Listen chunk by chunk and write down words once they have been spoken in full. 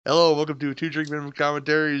Hello, welcome to Two Drink Minimum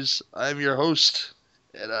Commentaries. I'm your host,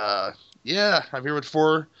 and yeah, I'm here with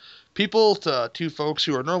four people, two folks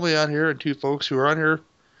who are normally on here, and two folks who are on here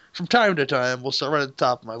from time to time. We'll start right at the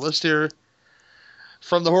top of my list here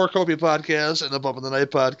from the Horocopia podcast and the Bump in the Night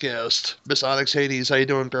podcast. Miss Onyx Hades, how you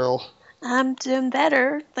doing, girl? I'm doing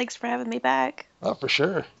better. Thanks for having me back. Oh, for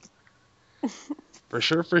sure, for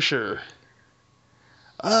sure.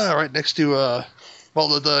 Right next to well,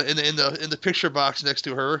 the picture box next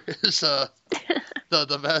to her is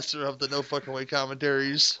the master of the No Fucking Way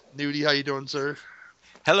commentaries. Nudie, how you doing, sir?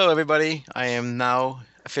 Hello, everybody. I am now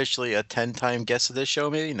officially a 10-time guest of this show,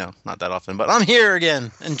 maybe? No, not that often, but I'm here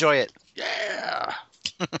again. Enjoy it. Yeah.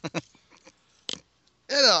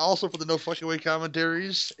 And also for the No Fucking Way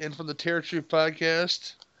commentaries and from the Terror Troop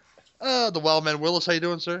podcast, the Wild Man Willis, how you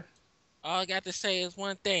doing, sir? All I got to say is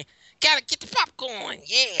one thing. Gotta get the popcorn,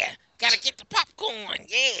 yeah. Gotta get the popcorn,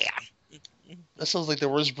 yeah. That sounds like the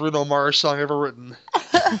worst Bruno Mars song ever written.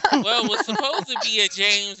 Well, it was supposed to be a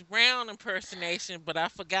James Brown impersonation, but I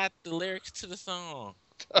forgot the lyrics to the song.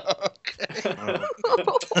 Okay.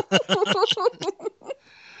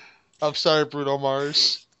 I'm sorry, Bruno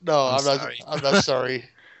Mars. No, I'm not. sorry. I'm not sorry.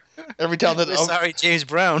 Every time that Sorry, James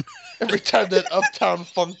Brown. every time that Uptown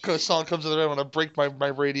Funk song comes in, I want to break my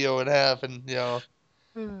radio in half, and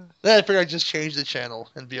then I figure I just change the channel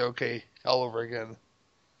and be okay all over again.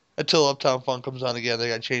 Until Uptown Funk comes on again, they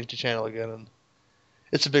got to change the channel again, and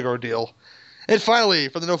it's a big ordeal. And finally,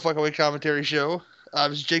 for the No Fucking Way commentary show,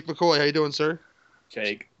 this is Jake McCoy. How you doing, sir?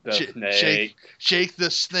 Jake the Snake. Jake the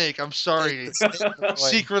Snake. I'm sorry.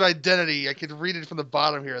 Secret identity. I can read it from the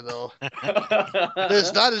bottom here, though.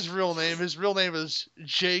 It's not his real name. His real name is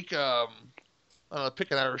Jake. I don't know.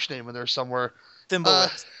 Pick an Irish name in there somewhere. Thimble.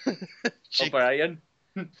 Jake, O'Brien.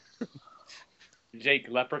 Jake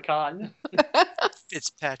Leprechaun. It's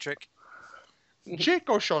Patrick. Jake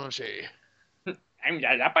O'Shaughnessy. I'm the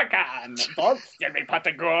Leprechaun. Don't get me pot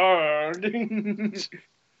of gold.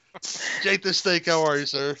 Jake the Snake. How are you,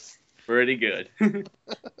 sir? Pretty good.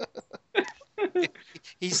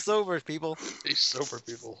 He's sober, people. He's sober,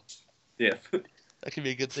 people. Yes. That can be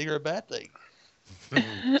a good thing or a bad thing.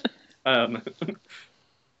 Um.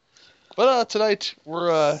 But tonight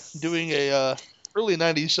we're doing a early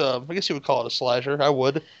 '90s. I guess you would call it a slasher. I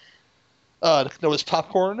would. That was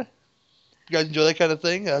Popcorn. You guys enjoy that kind of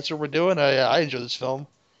thing? That's what we're doing. I enjoy this film.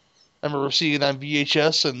 I remember seeing it on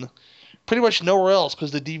VHS and pretty much nowhere else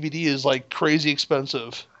because the DVD is like crazy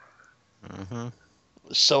expensive. Mm-hmm.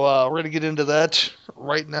 So we're gonna get into that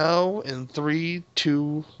right now in 3,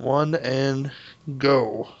 2, 1, and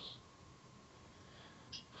go.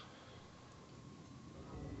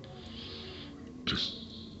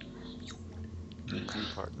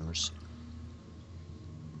 Partners.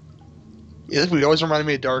 Yeah, this movie always reminded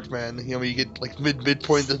me of Darkman. You know, when you get like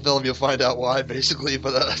midpoint in the film, you'll find out why, basically.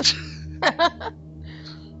 But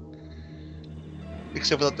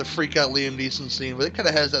except without the freak out Liam Neeson scene, but it kind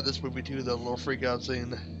of has that this movie too, the little freak out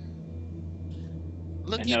scene.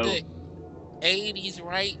 Look I at know. the 80s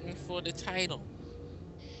writing for the title.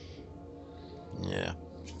 Yeah.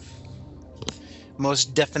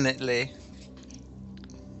 Most definitely.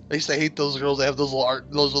 I used to hate those girls that have those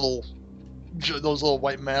little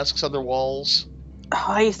white masks on their walls. Oh,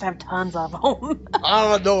 I used to have tons of them. I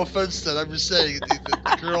don't know, no offense to them. I'm just saying,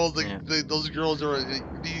 the girls, Yeah. those girls are.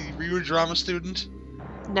 Were you a drama student?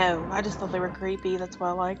 No, I just thought they were creepy. That's why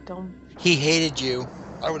I liked them. He hated you.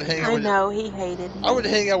 I would hang out I with. know, he hated me. I would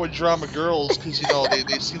hang out with drama girls because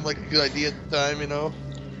they seemed like a good idea at the time.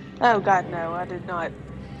 Oh, God, no, I did not.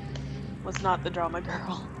 Was not the drama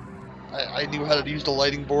girl. I knew how to use the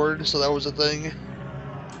lighting board, so that was a thing.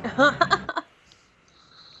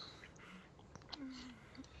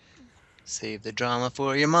 Save the drama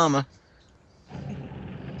for your mama.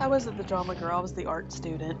 I wasn't the drama girl, I was the art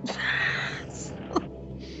student.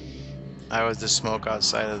 I was the smoke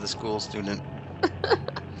outside of the school student.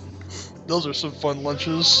 Those are some fun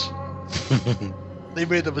lunches. They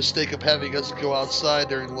made the mistake of having us go outside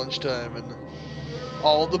during lunchtime, and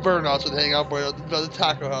all the burnouts would hang out by the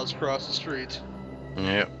taco house across the street.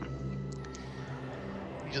 Yep.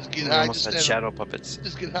 You just get We high, almost just had standing. shadow puppets.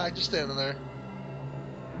 Just get high, just standing there.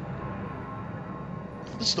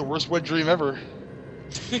 This is the worst wet dream ever.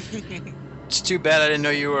 It's too bad I didn't know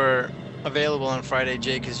you were available on Friday,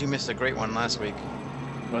 Jay, because you missed a great one last week.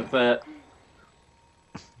 What's that?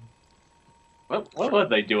 What was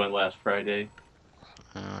they doing last Friday?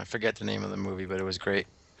 I forget the name of the movie, but it was great.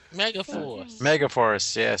 Megaforce.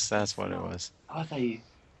 Megaforce, yes, that's what it was. What was they?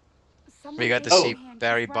 We got to Oh. see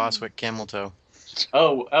Barry Bostwick camel toe.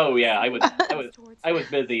 Oh yeah. I was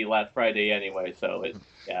busy last Friday anyway, so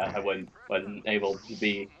I wasn't able to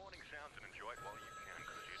be.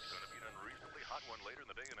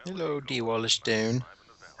 Hello, D. Wallace Stone.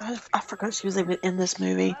 I forgot she was even in this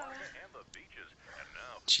movie.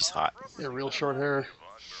 She's hot. Yeah, real short hair.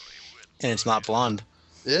 And it's not blonde.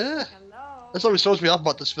 Yeah. That's what throws me off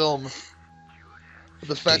about this film.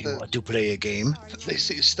 The fact Do you that want to play a game? they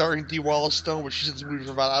say starring D. Wallace Stone, but she's in this movie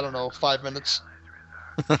for about, I don't know, 5 minutes.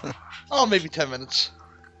 Oh, maybe 10 minutes.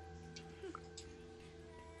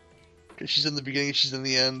 Because she's in the beginning, she's in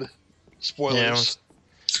the end. Spoilers.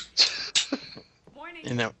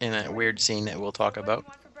 In that weird scene that we'll talk about.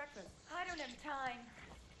 I don't have time.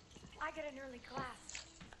 I got an early class.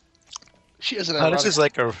 She has an Oh, ironic... this is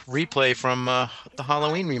like a replay from the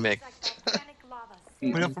Halloween remake.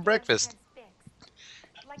 We went for breakfast.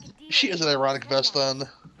 She has an ironic vest on.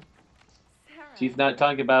 She's not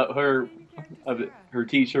talking about her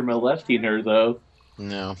teacher molesting her though.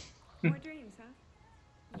 No. More dreams,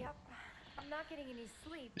 huh? Yep. I'm not getting any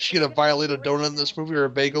sleep. Is she gonna violate a donut in this movie or a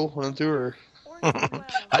bagel? One of the two, or...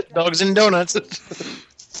 Hot dogs and donuts.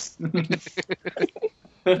 That's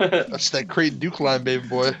that Creighton Duke line, baby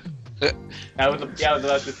boy. I was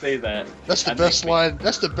about to say that. That's the best line.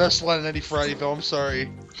 That's the best line in any Friday film. I'm sorry.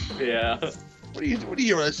 Yeah. What do you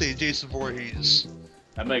hear when I say Jason Voorhees?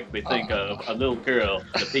 That makes me think of a little girl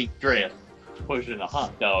in a pink dress pushing a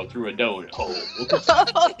hot dog through a donut hole.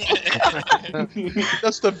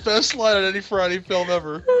 That's the best line in any Friday film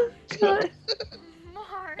ever.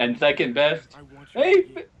 And second best, hey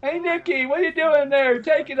Nikki, what are you doing there?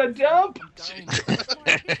 Taking a dump?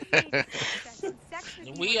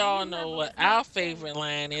 We all know what our favorite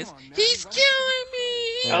line is. He's killing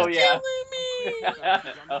me! He's Oh, yeah. killing me!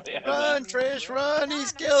 Oh, yeah, Run, Trish, run!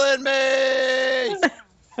 He's killing me!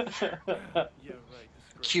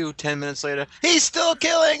 Cue 10 minutes later. He's still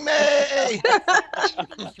killing me!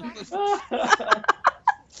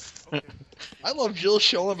 I love Jill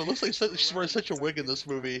Schoen. It looks like she's wearing such a wig in this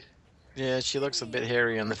movie. Yeah, she looks a bit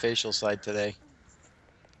hairy on the facial side today.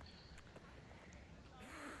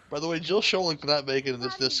 By the way, Jill Schoen could not make it in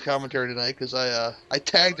this commentary tonight because I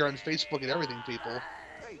tagged her on Facebook and everything, people.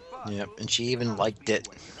 Yep, and she even liked it.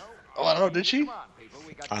 Oh, I don't know, did she?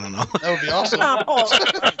 I don't know. That would be awesome.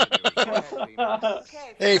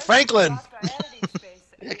 Hey, Franklin!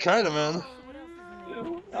 Yeah, kind of, man.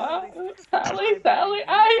 Sally,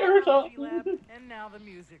 I heard something.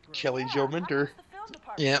 Kelly Jo Minter.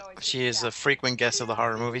 Yep, she is a frequent guest of the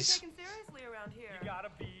horror movies.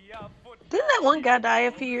 Didn't that one guy die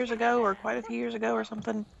a few years ago, or quite a few years ago, or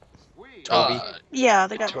something? Toby. Yeah,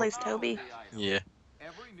 the guy that plays Toby. Yeah.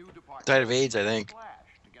 Died of AIDS, I think.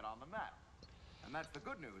 And that's the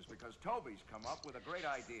good news because Toby's come up with a great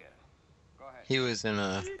idea. Go ahead. He was in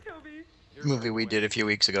a movie we did a few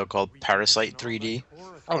weeks ago called Parasite 3D.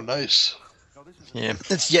 Oh, nice. Yeah,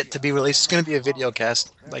 it's yet to be released. It's going to be a video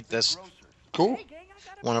cast like this. Cool.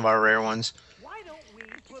 One of our rare ones. Why don't we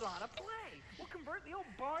put on a play? We'll convert the old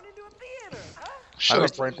barn into a theater, huh? Shut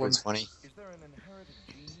always up, thought it Franklin. was funny, Is there an inherited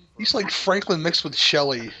gene? He's like Franklin mixed with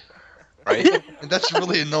Shelley. right? And that's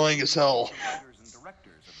really annoying as hell. Writers and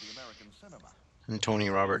directors of the American cinema. And Tony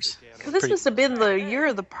Roberts. Cause this must have been the year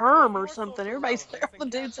of the perm or something. Everybody's there. All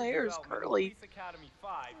the dude's hair is curly.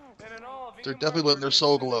 They're definitely letting their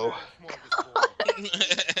soul glow.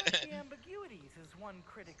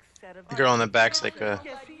 The girl in the back's like a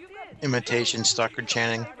imitation Stockard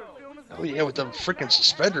Channing. Oh yeah, with them freaking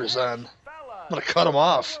suspenders on. I'm gonna cut them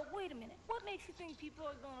off. Wait a minute. What makes you think people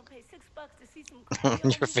are gonna pay $6 to see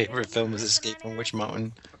some Your favorite film is Escape from Witch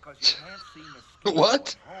Mountain.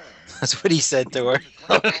 What? That's what he said to her.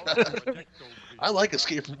 I like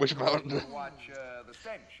Escape from Witch Mountain.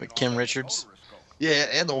 With Kim Richards. Yeah,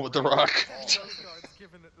 and the one with The Rock.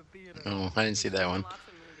 Oh, I didn't see that one.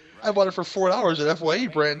 I bought it for $4 at FYE,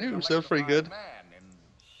 brand new, so that's pretty good.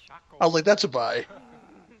 I was like, that's a buy.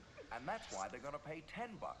 And that's why they're gonna pay $10.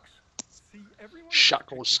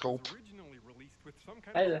 Shotgun scope.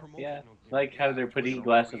 Yeah, like how they're putting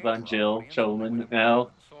glasses on Jill Schoen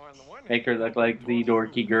now. Make her look like the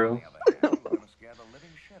dorky girl.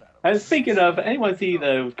 I was thinking of, anyone see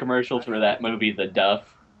the commercials for that movie, The Duff?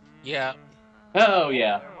 Yeah. Oh,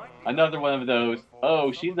 yeah. Another one of those,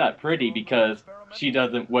 oh, she's not pretty because she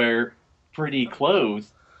doesn't wear pretty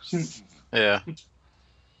clothes. Yeah. It-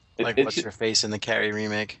 Like it- what's her face in the Carrie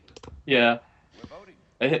remake? Yeah.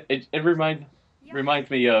 It reminds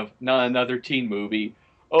me of not another teen movie.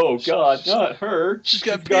 Oh, God, not her. She's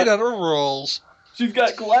got paint on her rolls. She's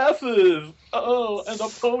got glasses. Oh, and a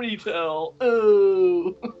ponytail.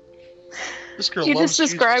 Oh. This girl You loves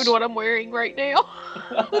just described Jesus. what I'm wearing right now.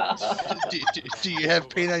 Do you have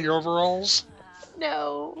paint on your overalls?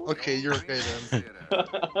 No. Okay, you're okay then.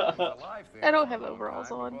 I don't have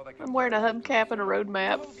overalls on. I'm wearing a hubcap and a road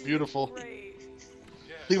map. Beautiful.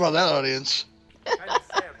 Think about that, audience.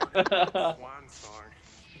 Swan song.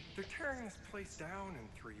 They're tearing this place down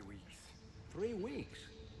in 3 weeks. 3 weeks?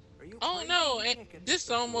 Are you Oh crazy? no, You and can't get this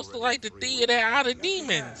stuff almost over look like the in 3 theater weeks. out of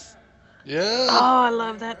Demons. Yeah. Oh, I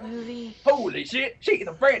love that movie. Holy shit, she's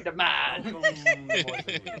a friend of mine.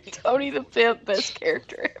 Tony the Pimp, best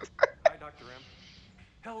character ever. Hi, Dr. M.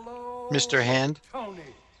 Hello. Mr. Hand. Tony.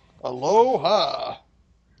 Aloha.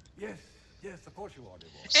 Yes, of course you are, dear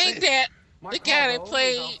boy. Ain't that My the guy that cargo is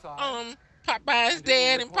played outside, Popeye's and it will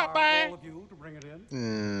dad in require Popeye? all of you to bring it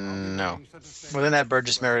in. No. Wasn't that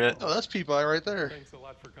Burgess Meredith? Oh, that's Peapeye right there. Thanks a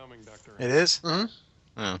lot for coming, Dr. It is? Hmm.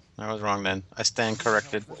 Oh, I was wrong then. I stand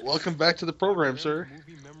corrected. Welcome back to the program, sir.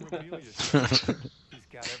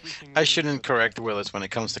 I shouldn't correct Willis when it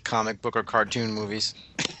comes to comic book or cartoon movies.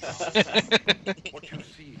 What you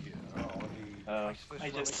see here are the I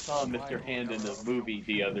just saw Mr. Hand in the movie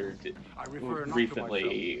the other I refer not to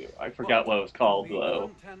recently. I forgot what it was called the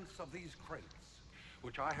though. contents of these crates,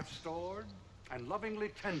 which I have stored and lovingly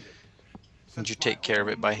tended. Did you take care of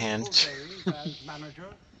it by hand?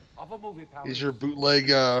 He's your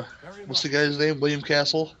bootleg, what's the guy's name? William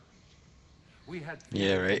Castle?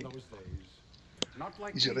 Yeah, right.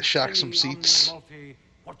 He's gonna shock some seats. You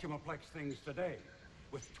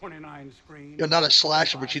know, not a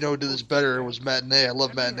slasher, but you know who did this better was Matinee. I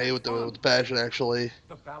love Matinee with the passion, actually.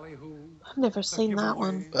 I've never seen that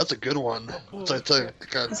one. That's a good one. It's like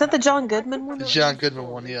Is that the John Goodman one? the John Goodman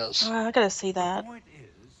one, yes. Oh, I gotta see that.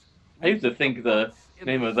 I used to think the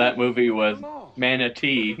name of that movie was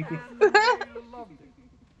Manatee.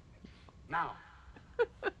 Now,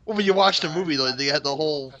 Well, when you watch the movie, though, they had the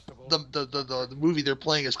whole the movie they're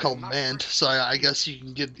playing is called Mant, so I guess you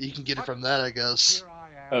can get it from that, I guess.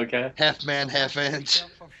 Okay. Half man, half ant,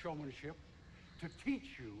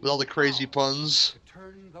 with all the crazy puns.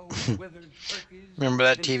 Remember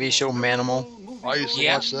that TV show Manimal? I used to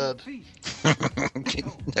Yeah. watch that.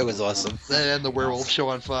 That was awesome. That and the werewolf show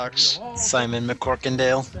on Fox. Simon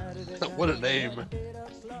McCorkindale What a name!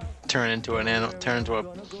 turn into a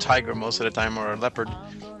tiger most of the time, or a leopard.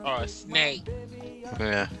 Or a snake.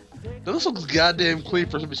 Yeah. This looks goddamn clean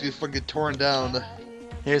for somebody to get fucking torn down.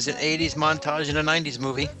 Here's an 80s montage in a 90s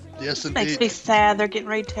movie. Yes, Makes me indeed. sad they're getting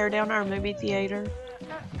ready to tear down our movie theater.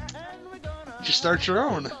 Just start your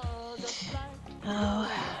own.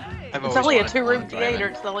 Oh. I've It's always only a wanted two-room one drive-in. theater.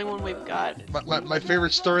 It's the only one we've got. My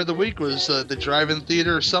favorite story of the week was the drive-in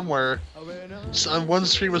theater somewhere. So on one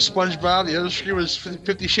screen was SpongeBob, the other screen was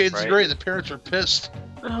 50 Shades Right. of Grey. The parents were pissed.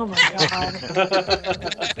 Oh my god.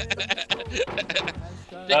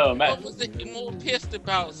 Oh, Matt. What was it more pissed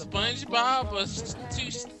about, SpongeBob or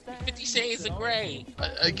 50 Shades of Grey?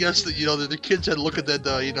 I guess that the kids had to look at that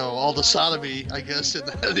all the sodomy, I guess, in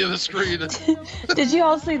the other screen. Did you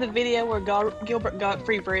all see the video where Gilbert got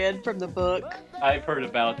free bread from the book? I've heard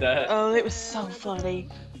about that. Oh, it was so funny.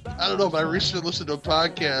 I don't know, but I recently listened to a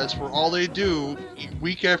podcast where all they do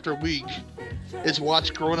week after week is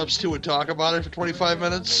watch Grown Ups 2 and talk about it for 25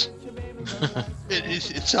 minutes.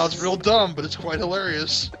 It sounds real dumb, but it's quite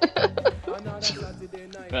hilarious.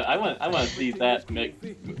 But I want to see that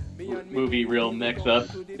movie real mix up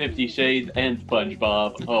 50 Shades and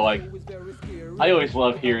SpongeBob. Oh, I always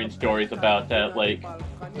love hearing stories about that. Like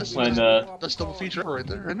when That's double feature right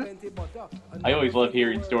there, isn't it? I always love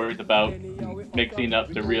hearing stories about mixing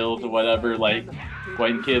up the reels or whatever. Like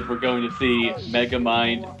when kids were going to see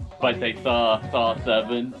Megamind, but they saw Saw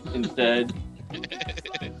 7 instead.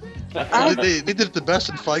 They did it the best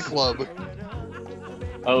in Fight Club.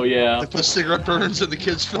 Oh yeah, They put cigarette burns in the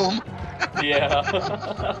kids' film.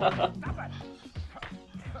 yeah.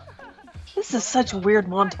 This is such a weird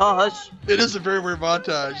montage. It is a very weird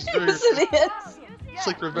montage. Yes, it is. It's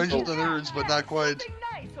like Revenge of the Nerds, but not quite.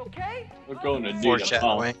 We're going to need a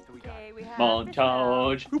Foreshadowing.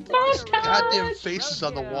 montage. Who put these goddamn faces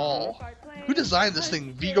on the wall? Who designed this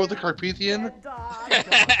thing? Vigo the Carpathian?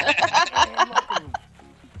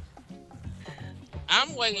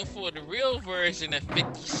 I'm waiting for the real version of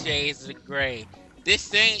 50 Shades of Grey.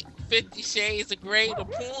 This ain't 50 Shades of Grey, the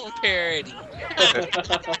porn parody.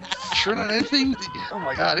 Turn on anything? Oh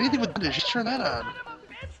my god, anything with bondage, just turn that on.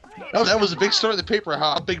 Oh, that was a big story in the paper,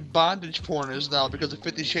 how big bondage porn is now because of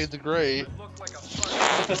 50 Shades of Grey.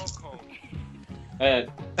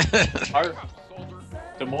 Our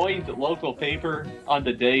Des Moines local paper on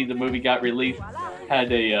the day the movie got released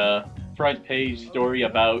had a front page story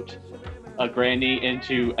about a granny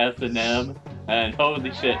into S&M And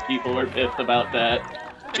holy shit, people were pissed about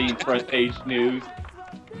that being front page news.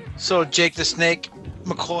 So, Jake the Snake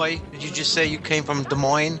McCoy, did you just say you came from Des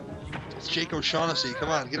Moines? It's Jake O'Shaughnessy. Come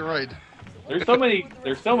on, get it right. There's so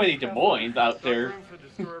many Des Moines out there.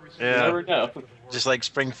 You never know. Just like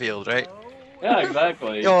Springfield, right? Yeah,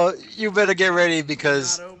 exactly. Yo, you better get ready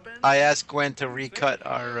because I asked Gwen to recut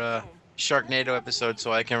our Sharknado episode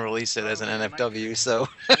so I can release it as an NFW. So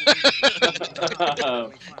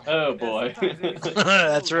oh boy.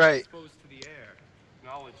 that's right.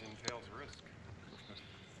 Knowledge entails risk.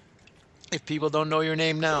 If people don't know your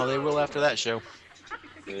name now, they will after that show.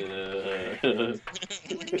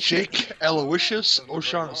 Jake Aloysius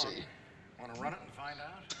O'Shaughnessy. Want to run it and find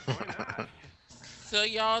out? Why not? So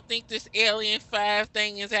y'all think this Alien 5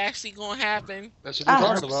 thing is actually gonna happen? That's what they're I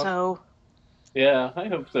talking hope about. so. Yeah, I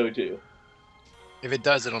hope so too. If it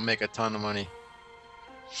does, it'll make a ton of money.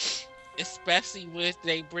 Especially with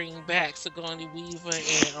they bring back Sigourney Weaver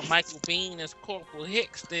and Michael Biehn as Corporal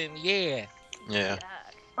Hicks, then yeah. Yeah.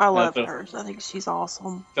 I love so- her. I think she's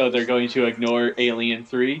awesome. So they're going to ignore Alien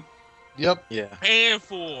 3? Yep. Yeah. And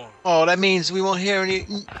for Oh, that means we won't hear any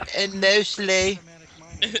mostly.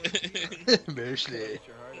 Mostly.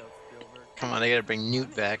 Come on, they gotta bring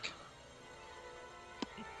Newt back.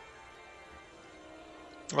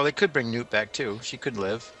 Well, they could bring Newt back too. She could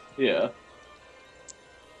live. Yeah.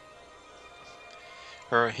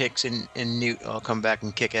 Her, Hicks, and Newt all come back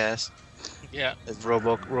and kick ass yeah. as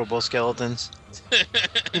robo skeletons.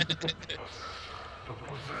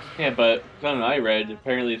 Yeah, but something I read,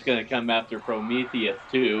 apparently it's going to come after Prometheus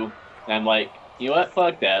too. And I'm like, you know what?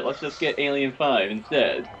 Fuck that. Let's just get Alien 5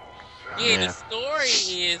 instead. Yeah, Yeah. the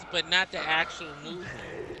story is, but not the actual movie.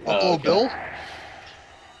 Oh, okay. Bill?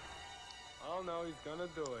 Oh no, he's gonna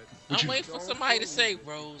do it. I'm waiting for somebody to say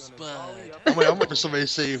Rosebud. I'm waiting for somebody to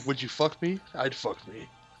say, would you fuck me? I'd fuck me.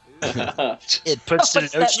 It puts I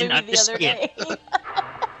watched that movie the other day.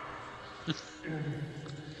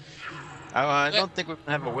 I don't think we're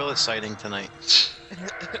gonna have a Willis sighting tonight.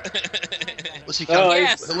 Unless you count,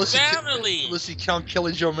 Yes, unless finally. you count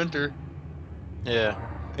Kelly Jo Minter. Yeah.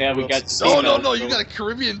 Yeah, we got. Oh, no, you got a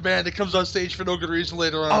Caribbean band that comes on stage for no good reason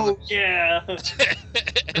later on. Oh yeah.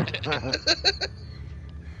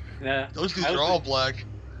 Nah, Those dudes I was- are all black.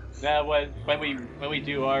 Now, when we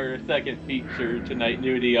do our second feature tonight,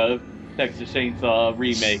 nudity of Texas Chainsaw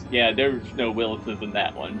remake, yeah, there's no Willises in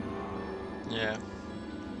that one. Yeah.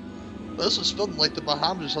 This was filmed in, like, the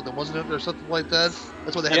Bahamas or something, wasn't it? Or something like that?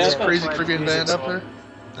 That's why they had Yeah, this that's crazy why the Caribbean band music's up all- there.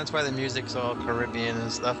 That's why the music's all Caribbean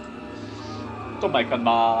and stuff. Oh my come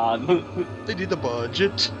on, They need the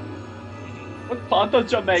budget. what part of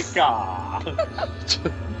Jamaica?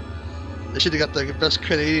 They should have got the best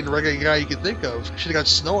Canadian reggae guy you could think of. Should have got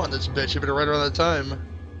Snow on this bitch if it right around that time.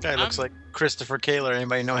 Guy looks like Christopher Kaler.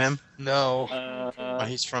 Anybody know him? No. Oh,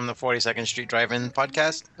 he's from the 42nd Street Drive-In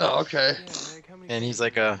podcast, Oh, okay. and he's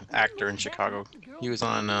like a actor in Chicago. He was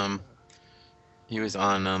on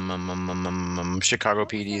Chicago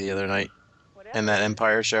PD the other night, and that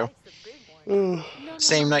Empire show.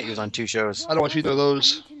 Same night he was on two shows. I don't watch either of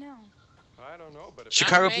those. I don't know, but if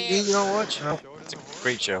Chicago I'm PD, mad. you don't watch? No. It's a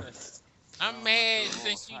great show. I'm mad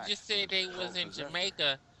since you just said they was in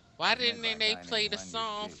Jamaica. Why didn't they play the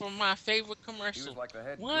song from my favorite He was commercial? like the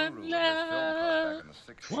head One guru of this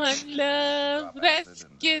film club back in the 60s. One love, Top let's acid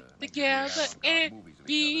and, get make together avant-garde and movies of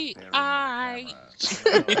be each other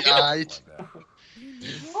staring into the alright. camera. Alright.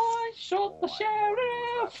 I shot the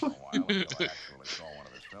sheriff.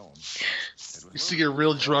 You see, get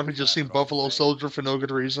real drunk and just sing Buffalo Soldier for no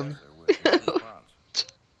good reason.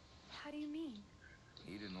 How do you mean?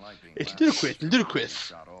 He didn't like being It's blasted. ludicrous.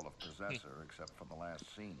 Shot all of Possessor except for the last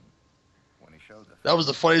scene. When he showed the That was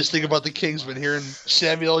the funniest thing about the Kingsman, hearing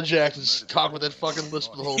Samuel L. Jackson talk with that fucking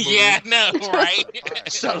lisp the whole movie. Yeah, I know,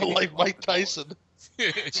 right? Sounded like Mike Tyson. A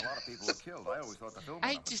lot of people were killed. I always thought the film I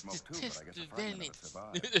went up in just smoke too, but I detest guess the a fragment of it Venice.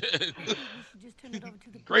 survived. Just turn it over to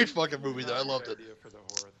the Great fucking movie, though. I loved it. idea for the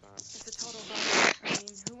horathon. It's a total vibe. I mean,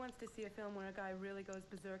 who wants to see a film where a guy really goes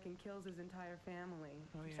berserk and kills his entire family?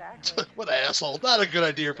 Exactly. What an asshole. Not a good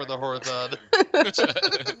idea for the horathon.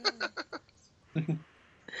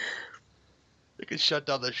 They could shut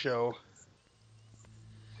down the show.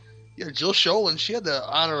 Yeah, Jill Sholin, she had the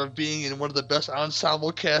honor of being in one of the best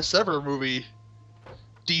ensemble casts ever movie.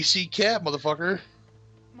 DC Cab, motherfucker.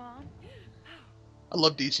 Mom? I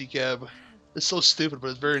love DC Cab. It's so stupid, but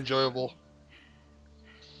it's very enjoyable.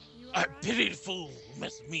 You I alright? pity the fool who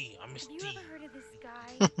messed me. I miss Have you D. ever heard of this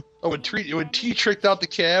guy? Oh, when T tricked out the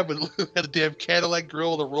cab and had a damn Cadillac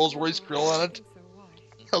grill with a Rolls Royce grill on it,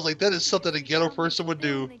 I was like, that is something a ghetto person would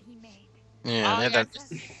do. Film that he made. Yeah, All they you had have that,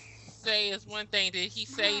 to- say is one thing. Did he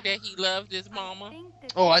say that he loved his mama?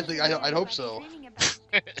 Oh, I'd hope so.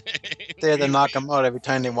 They had to knock him out every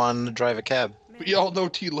time they wanted him to drive a cab. We all know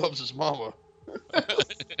T loves his mama.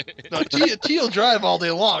 No, T'll drive all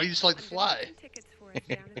day long. He just like to fly.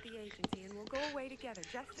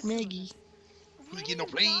 Maggie. We get no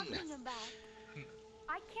plane.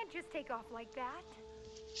 I can't just take off like that.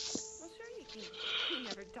 Well, sure you can. We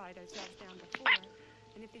never tied ourselves down before.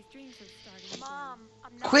 And if these dreams are starting Mom,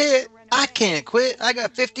 I'm not Quit! gonna run I away. can't quit. I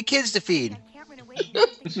got 50 kids to feed. I can't run away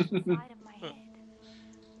from something inside of my head.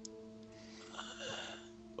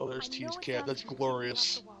 Oh, there's I know T's it cat. sounds That's ridiculous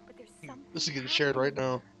glorious. off the wall, but there's something This is getting shared right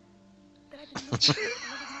now. that I've been looking for all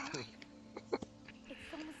of my life.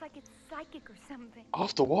 It's almost like it's psychic or something.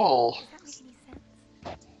 Off the wall. Does that make any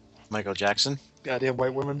sense? Michael Jackson. Goddamn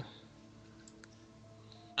white women.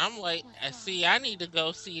 I'm like, see, I need to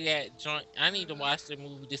go see that joint. I need to watch the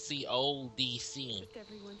movie to see old DC just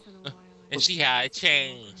every once in a while. and see how it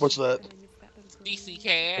changed. What's that? DC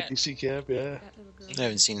Cat. DC Cab, yeah. I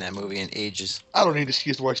haven't seen that movie in ages. I don't need an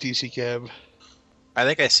excuse to watch DC Cab. I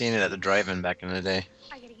think I seen it at the drive-in back in the day.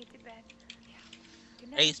 I gotta get to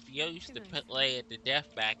bed. HBO used to play it to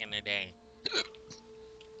death back in the day.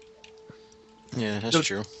 Yeah, that's No,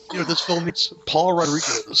 true. You know, this film needs Paul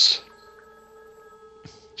Rodriguez.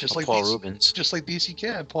 Just like Paul DC, Rubens. Just like DC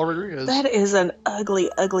Cab, Paul Rodriguez. That is an ugly,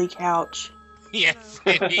 ugly couch. Yes,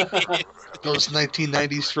 it is. Those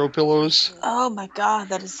 1990s throw pillows. Oh my god,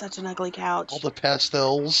 that is such an ugly couch. All the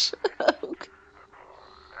pastels.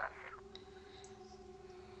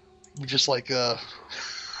 Just like,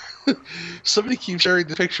 somebody keeps sharing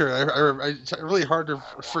the picture. It's really hard to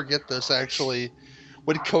forget this, actually.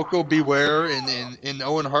 When Coco Beware and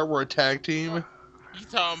Owen Hart were a tag team. You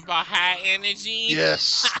talking about high energy?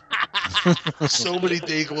 Yes. So many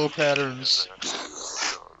day glow patterns.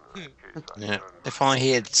 Yeah. If only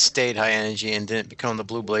he had stayed high energy and didn't become the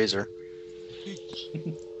Blue Blazer.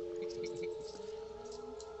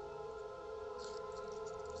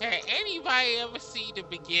 Hey, anybody ever see the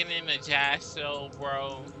beginning of Josh Show,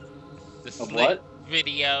 bro? The Of slick what?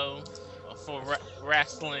 video for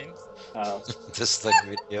wrestling. Oh. The slick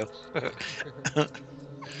video.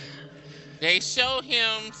 They show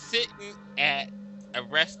him sitting at a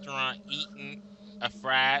restaurant eating a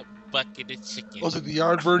fried bucket of chicken. Was it the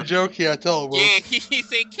Yardbird joke? Yeah, tell it. Yeah, he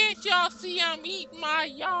said, "Can't y'all see I'm eating my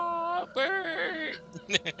Yardbird?"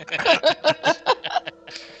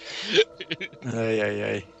 Ay, ay,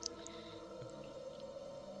 ay.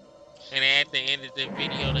 And at the end of the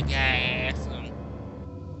video, the guy asked him,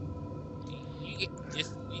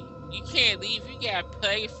 "You can't leave. You gotta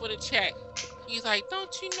pay for the check." He's like,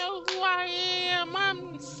 "Don't you know who I am?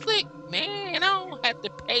 I'm slick, man. I don't have to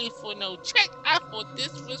pay for no check. I thought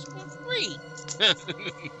this was for free."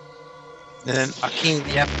 And then Akeem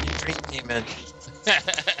the African Dream came in.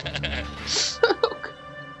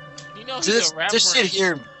 You know, he's This, a rapper. this shit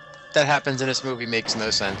here that happens in this movie makes no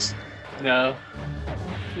sense. No.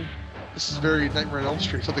 This is very Nightmare on Elm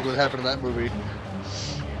Street. Something would happen in that movie.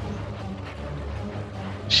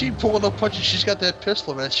 She pulling up punches. She's got that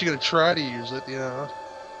pistol, man. She's gonna try to use it, you know.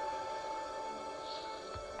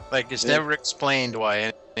 Like, it's Yeah. never explained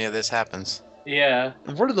why any of this happens. Yeah.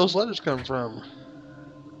 And where did those letters come from?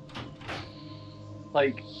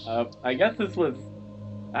 Like, I guess this was,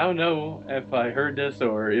 I don't know if I heard this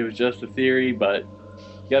or it was just a theory, but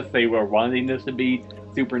I guess they were wanting this to be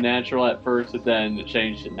supernatural at first, but then it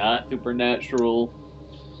changed to not supernatural.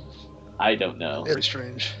 I don't know. Very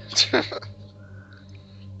strange.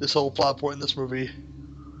 This whole plot point in this movie.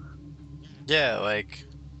 Yeah, like,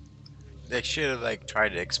 they should have, like, tried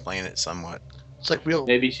to explain it somewhat. It's like we don't.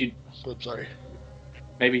 Maybe she sorry.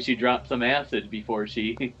 Maybe she dropped some acid before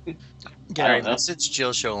she. Yeah, I don't know. message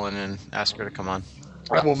Jill Sholin and ask her to come on.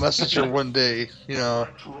 I will message her one day, you know.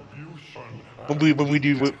 When we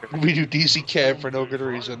do DC Cab for no good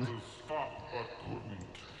reason.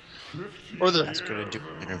 Or Ask her to do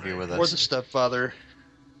an interview with or us. the stepfather.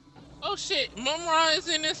 Oh shit, Mumra is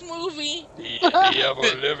in this movie. Yeah,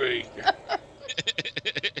 we're living.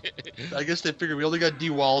 I guess they figured we only got D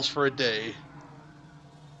Walls for a day.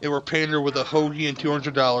 And we're paying her with a hoagie and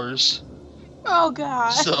 $200. Oh god.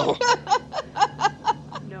 So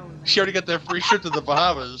No. she already got that free trip to the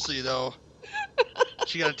Bahamas, you know.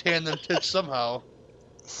 She got to tan them tits somehow.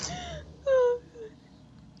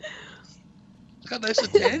 Look how nice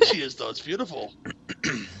and tan she is, though. It's beautiful.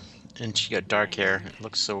 And she got dark hair. It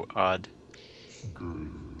looks so odd.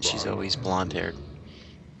 She's always blonde haired.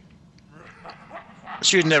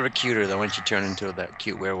 She was never cuter though when she turned into that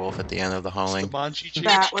cute werewolf at the end of the hauling. Come on, Chi-Chi.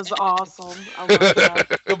 That was awesome. I love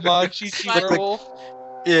that. Come on, Chi-Chi Like- werewolf.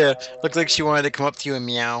 Yeah, looked like she wanted to come up to you and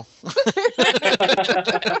meow.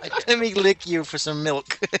 Let me lick you for some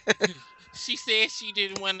milk. She said she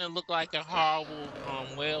didn't want to look like a horrible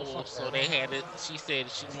werewolf, so they had it. She said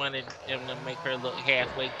she wanted them to make her look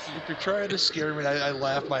halfway cute. If you're trying to scare me, I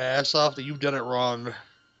laugh my ass off that you've done it wrong.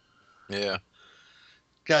 Yeah,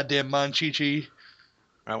 Goddamn Monchichi.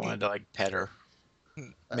 I wanted to like pet her,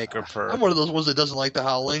 make her purr. I'm one of those ones that doesn't like the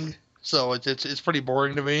Howling, so it's pretty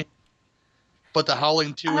boring to me. But the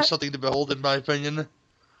Howling 2 is something to behold, in my opinion.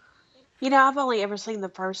 You know, I've only ever seen the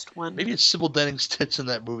first one. Maybe it's Sybil Denning's tits in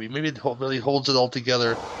that movie. Maybe it really holds it all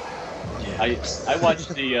together. I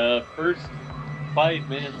watched the first 5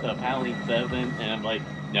 minutes of Howling 7, and I'm like,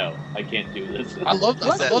 no, I can't do this. I love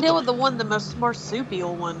What's that. the deal with the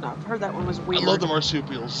marsupial one? I've heard that one was weird. I love the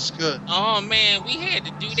marsupials. It's good. Oh man, we had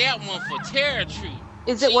to do that one for Terror Troop.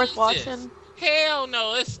 Is it worth watching? Hell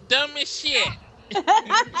no, it's dumb as shit.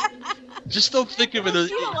 Just don't think of it as...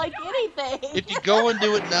 You don't like anything. If you go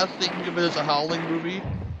into it not thinking of it as a Howling movie,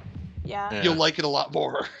 Yeah. you'll like it a lot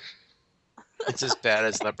more. It's as bad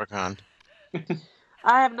as Leprechaun.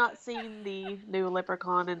 I have not seen the new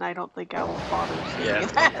Leprechaun, and I don't think I will bother seeing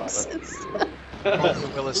that.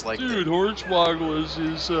 Only Willis liked Dude, it. Hornswoggle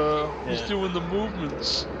is doing the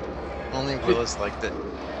movements. Only Willis liked it.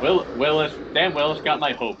 Willis got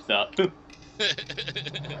my hopes up. Dude,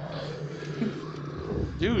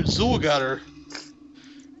 Zool got her.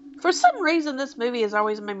 For some reason, this movie has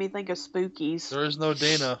always made me think of Spookies. There is no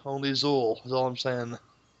Dana, only Zool, is all I'm saying.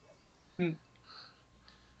 You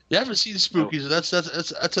haven't seen Spookies,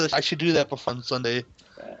 I should do that before on Sunday.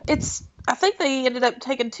 I think they ended up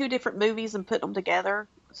taking two different movies and putting them together,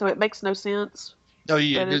 so it makes no sense. No,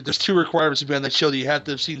 there's two requirements to be on that show. That you have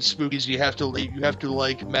to have seen Spookies. You have to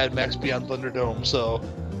like Mad Max Beyond Thunderdome. So,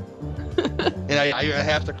 and I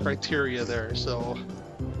have the criteria there. So,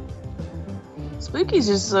 Spookies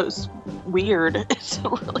is so weird. It's a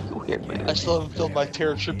really weird movie. I still haven't filled my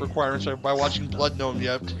Terror Trip requirements by watching Blood Gnome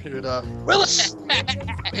yet. Dude, Willis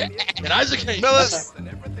and Isaac Hayes.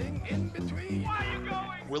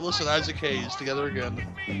 Willis and Isaac Hayes together again.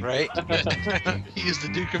 Right? He is the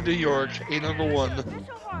Duke of New York, a number one. Special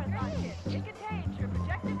hard luggage. It contains your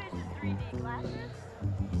projected vision 3D glasses,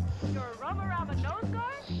 your rubber nose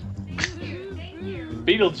guard.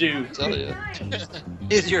 Beetlejuice. Tell you.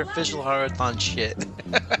 Here's your official Horathon shit.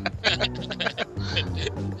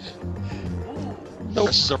 No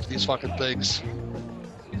questions up for these fucking things.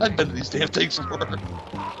 I've been to these damn things before.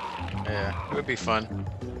 Yeah, it would be fun.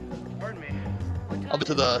 I'll be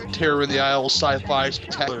to the Terror in the Isles Sci-Fi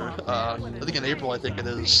Spectacular. I think in April, I think it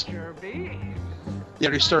is. They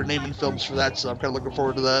already started naming films for that, so I'm kind of looking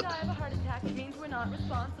forward to that.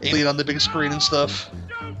 Alien on the big screen and stuff.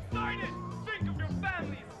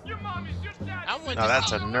 No,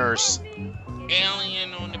 that's a nurse.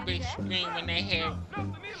 Alien on the big screen when they had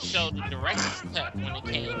showed the director's cut when it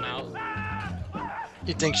came out.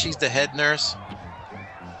 You think she's the head nurse?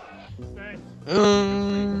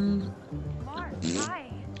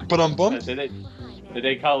 But I'm bummed. Did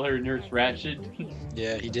they call her Nurse Ratchet?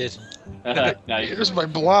 Yeah, he did. Nice. Here's my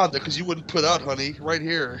blonde, because you wouldn't put out, honey, right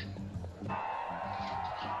here.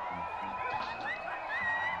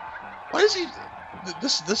 Why is he?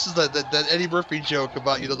 This is that Eddie Murphy joke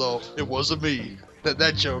about, though, it wasn't me.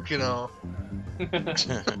 That joke,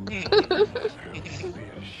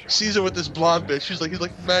 Sees her with this blonde bitch. He's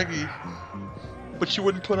like Maggie, but she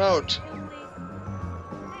wouldn't put out.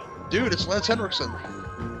 Dude, it's Lance Henriksen.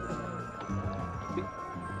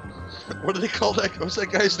 What do they call that? What's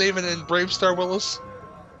that guy's name in Brave Star, Willis?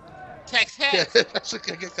 Tex Yeah, Hex. that's a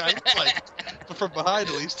guy like. But from behind,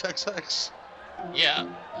 at least, Tex Hex. Yeah.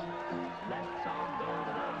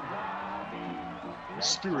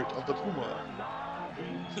 Spirit of the Puma.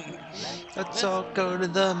 Let's all go to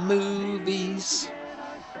the movies.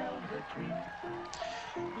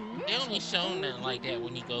 They only show nothing like that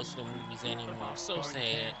when he goes to the movies anymore. So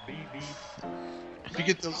sad. If you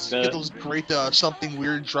get those great something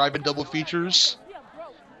weird drive-in double features,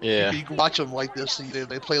 Yeah. you can watch them like this.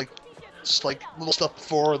 They play just little stuff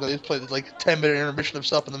before, and then they play 10-minute intermission of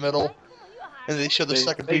stuff in the middle, and they show the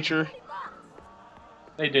second feature.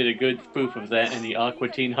 They did a good spoof of that in the Aqua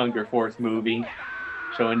Teen Hunger Force movie,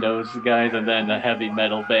 showing those guys, and then the heavy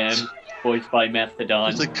metal band voiced by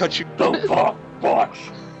Mastodon. It's cut you.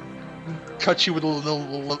 Cut you with a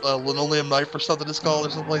linoleum knife or something it's called, or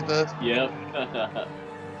something like that. Yep.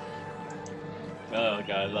 Oh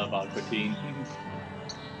god, I love Aqua Teen.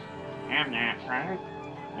 I'm not right.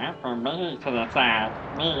 I'm from me to the side.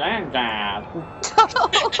 Me and Dad.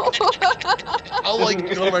 I'll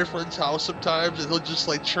go to my friend's house sometimes, and he'll just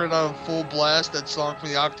turn on full blast that song from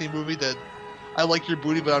the Octane movie that I like your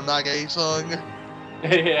booty, but I'm not gay song.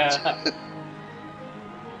 Yeah.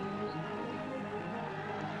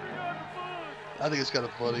 I think it's kind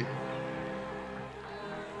of funny.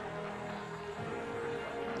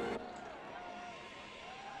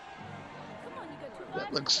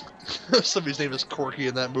 That looks. Somebody's name is Corky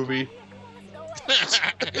in that movie.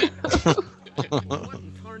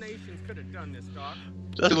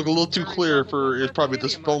 That look a little too clear for it's probably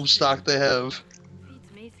this foam stock they have.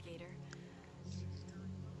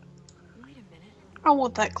 I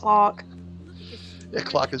want that clock. That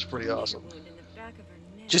clock is pretty awesome.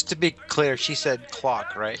 Just to be clear, she said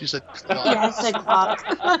clock, right? She said Yeah, I said clock.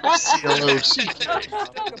 C-L-O-C.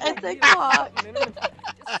 I said clock.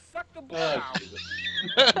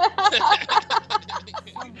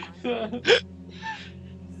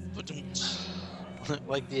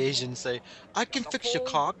 Like the Asians say, I can fix your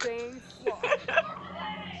cock.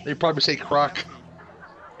 They probably say crock.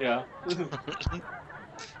 Yeah.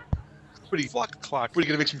 What are you, Flock clock. what are you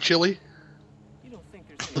gonna make some chili?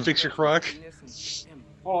 To fix your crock?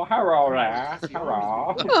 Oh, hello there.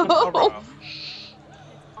 Hello.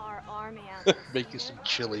 Our army out. Make you some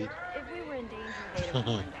chili. If we were in danger, they'd have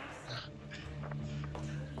warned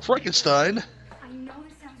us. Frankenstein. I know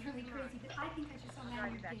this sounds really crazy, but I think I just saw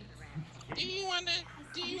Mario Gates.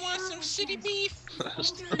 Do you want some shitty beef? The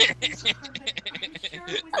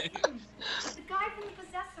guy from the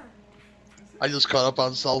Possessor. I just caught up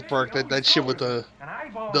on South Park. That shit with the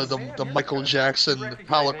Michael Jackson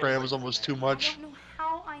hologram was almost too much.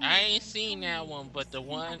 I ain't seen that one, but the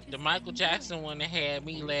Michael Jackson one that had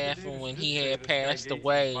me laughing when he had passed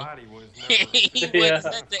away. He wouldn't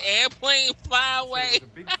let the airplane fly away.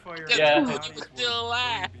 Yeah. He was still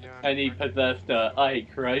alive. And he possessed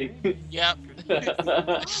Ike, right? Yep.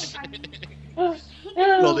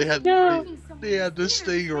 Well, they had this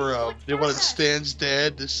thing where they wanted Stan's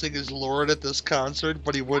dad to sing his Lord at this concert,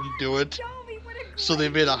 but he wouldn't do it. So they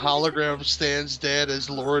made a hologram of Stan's dad as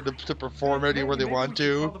Lord to perform anywhere they want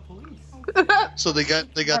to. So they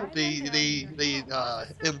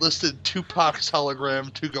enlisted Tupac's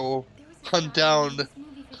hologram to go hunt down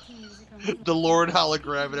the Lord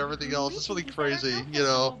hologram and everything else. It's really crazy, you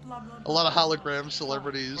know. A lot of hologram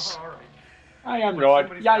celebrities. I am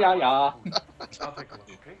Lord. Yeah. I'll take a look,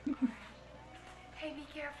 okay? Hey, be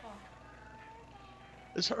careful.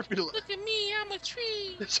 It's hard for me to Look at me, I'm a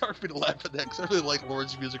tree. It's hard for me to laugh at that because I really like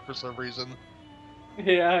Lord's music for some reason.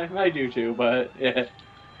 Yeah, I do too, but yeah.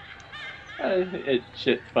 It's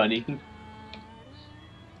shit's funny.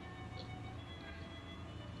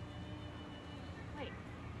 Wait,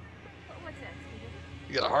 what's that, Peter?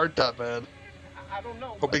 You got a hard top, man. I don't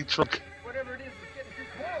know. A big truck. Whatever it is getting too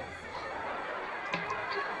close.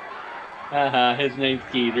 Haha, his name's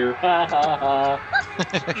Skeeter. Ha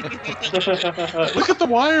Look at the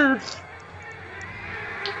wire.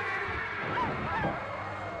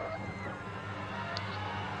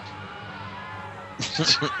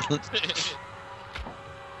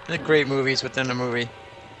 They're great movies within a movie.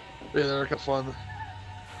 Yeah, they're kind of fun.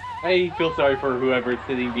 I feel sorry for whoever's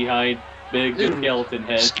sitting behind Big the Skeleton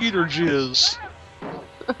Head. Skeeter jizz.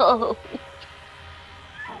 Oh.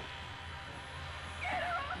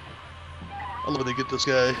 I love when they get this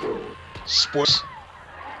guy. Sports.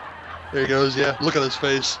 There he goes, yeah. Look at his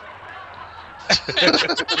face.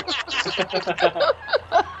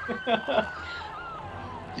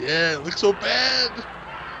 Yeah, it looks so bad.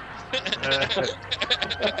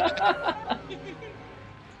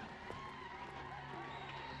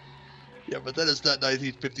 Yeah, but that is not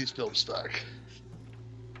 1950s film stock.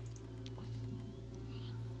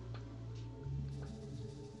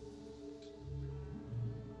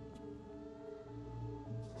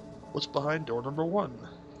 What's behind door number 1?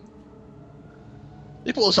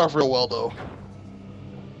 They pull this off real well, though.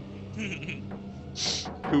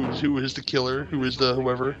 Who is the killer? Who is the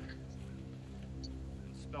whoever?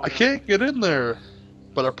 I can't get in there,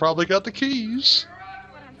 but I probably got the keys.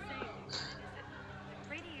 What I'm saying is that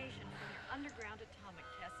radiation from your underground atomic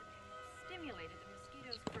test stimulated the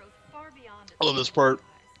mosquito's growth far beyond its I love this part.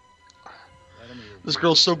 size. This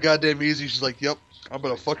girl's so goddamn easy. She's like, "Yep, I'm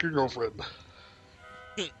gonna fuck your girlfriend."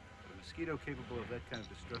 A mosquito capable of that kind of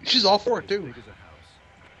destruction. She's all for it, as too. big as a house.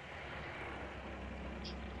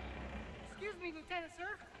 Excuse me, Lieutenant, sir.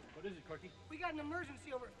 What is it, Corky? We got an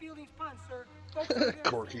emergency over at Fielding's Pond, sir. Folks over there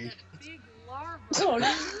Corky. see a big larva.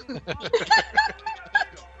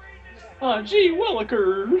 Oh, gee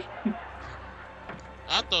Willikers.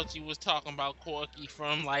 I thought you was talking about Corky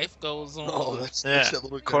from Life Goes On. Oh, that's Yeah. that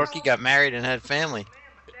little guy. Corky got married and had family.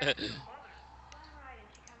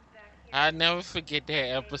 I never forget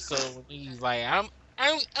that episode when he's like, I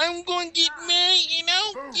I'm going to get married and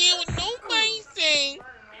I don't care what nobody saying.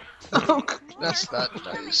 Oh, that's not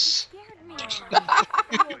nice.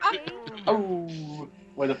 Oh,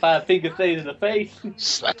 with a 5-finger say to the face.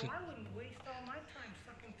 Slap.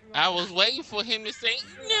 I was waiting for him to say,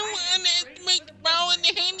 no, I underestimate the ball in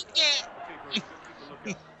the handicap.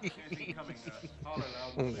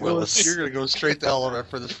 Willis, you're gonna go straight to hell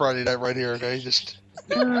after this Friday night right here, okay? Just.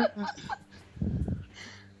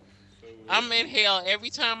 I'm in hell every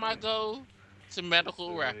time I go to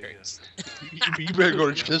medical records. You better go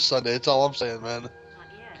to church this Sunday. That's all I'm saying, man.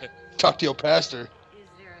 Talk to your pastor.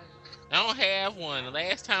 I don't have one. The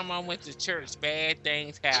last time I went to church, bad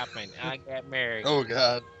things happened. I got married. Oh,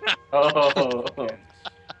 God. Oh.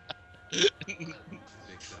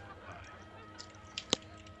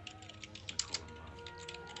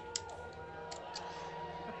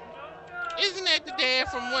 Isn't that the dad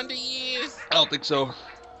from Wonder Years? I don't think so.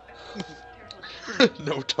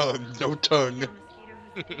 No tongue. No tongue.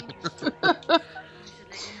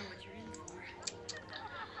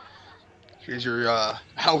 Here's your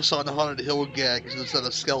house on the haunted hill gag. Instead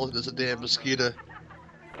of skeleton, it's a damn mosquito.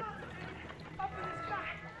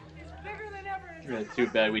 It's too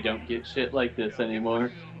bad we don't get shit like this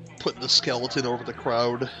anymore. Putting the skeleton over the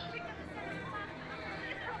crowd.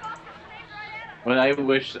 What I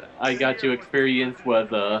wish I got to experience was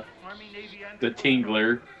the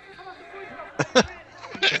tingler.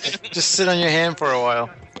 Just sit on your hand for a while.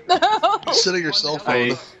 Sit on your cell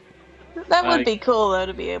phone. That would be cool, though,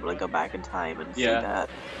 to be able to go back in time and see that.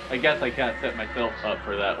 I guess I can't set myself up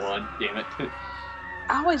for that one. Damn it.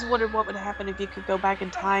 I always wondered what would happen if you could go back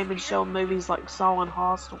in time and show movies like Saw and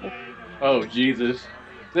Hostel. Oh, Jesus.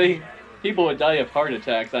 People would die of heart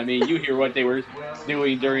attacks. I mean, you hear what they were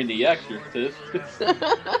doing during The Exorcist.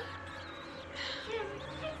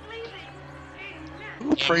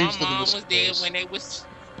 Who praised my them mom in was there when they was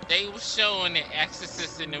showing The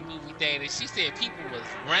Exorcist in the movie theater. She said people was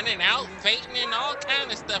running out, fainting, and all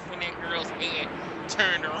kind of stuff when that girl's head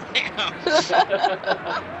turned around.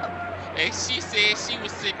 And she said she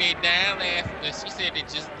was sitting there dying laughing because she said it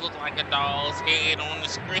just looked like a doll's head on the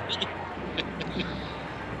screen.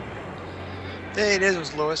 Hey, it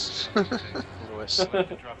was Lewis.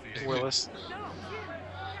 Willis.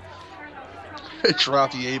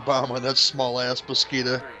 Drop the A-bomb on that small-ass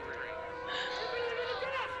mosquito.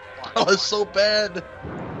 Oh, it's so bad.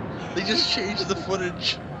 They just changed the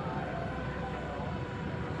footage.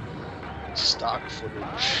 Stock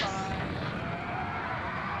footage.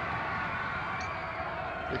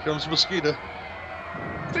 Here comes mosquito.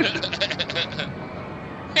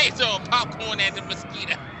 They throw popcorn at the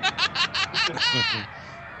mosquito.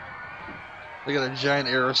 They got a giant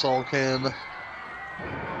aerosol can.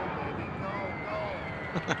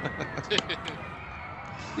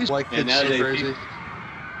 These white kids so crazy.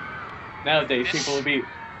 Nowadays people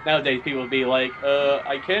would be like,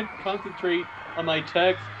 I can't concentrate on my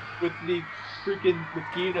text with the freaking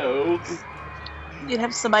mosquito. You'd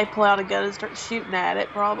have somebody pull out a gun and start shooting at it,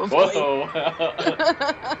 probably. Whoa.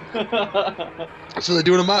 That's what they're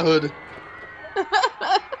doing in my hood.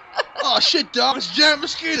 Oh shit, dog! It's a giant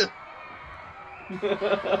mosquito.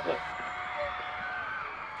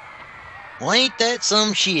 Well, ain't that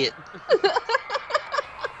some shit?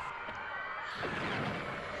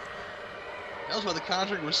 That was why The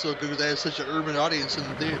Conjuring was so good, because they had such an urban audience in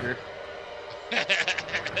the theater.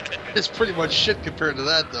 It's pretty much shit compared to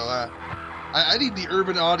that, though. I need the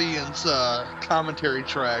urban audience commentary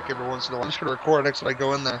track every once in a while. I'm just gonna record it next time I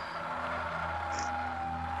go in there.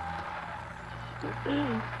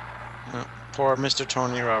 Poor Mr.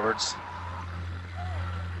 Tony Roberts.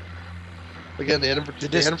 Again, they had him for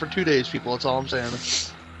 2 days, people. That's all I'm saying.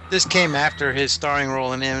 This came after his starring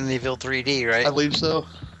role in Amityville 3D, right? I believe so.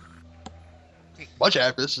 Much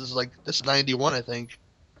after. This is 91, I think.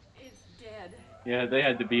 It's dead. Yeah, they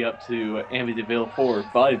had to be up to Amityville 4 or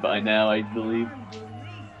 5 by now, I believe.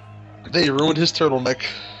 They ruined his turtleneck.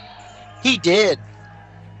 He did.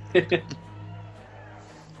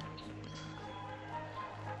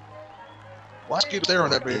 Let's keep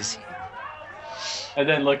staring at me. And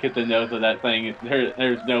then look at the nose of that thing.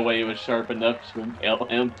 There's no way it was sharp enough to impale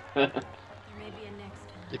him. The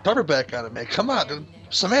coverback on it, man. Come on, dude.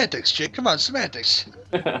 Semantics, Jake. Come on, semantics.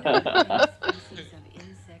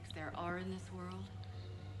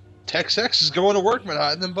 Tex-X is going to work, man,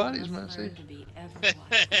 hiding them bodies, man. See?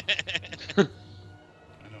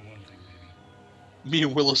 Me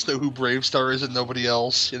and Willis know who Bravestar is and nobody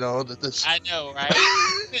else, you know. I know, right?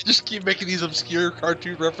 Just keep making these obscure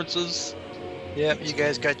cartoon references. Yep, you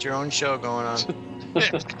guys got your own show going on.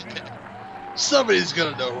 Somebody's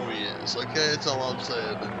gonna know who he is, okay? That's all I'm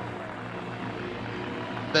saying.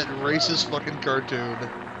 That racist fucking cartoon.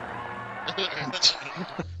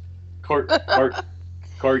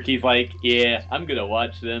 Corky's like, yeah, I'm gonna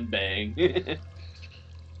watch them bang.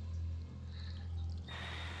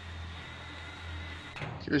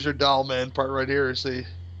 Here's your doll man part right here. See,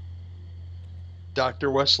 Dr.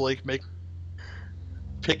 Westlake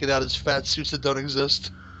picking out his fat suits that don't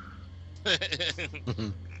exist.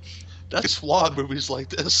 That's flawed movies like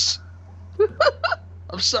this.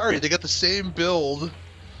 I'm sorry, they got the same build.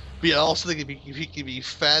 But yeah, also if he can be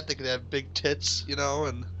fat, they can have big tits, you know,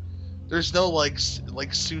 and there's no like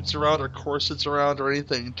suits around or corsets around or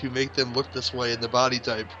anything to make them look this way in the body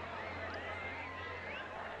type.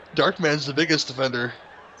 Darkman's the biggest offender.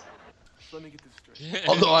 Let me get this straight.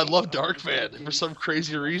 Although I love Darkman for some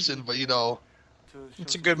crazy reason, but you know,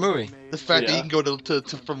 it's a good movie. The fact that you can go to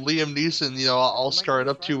from Liam Neeson, you know, all scarred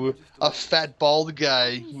up to a fat bald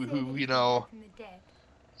guy who you know.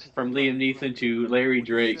 From Liam Neeson to Larry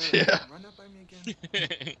Drake. Yeah. He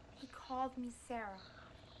called me Sarah.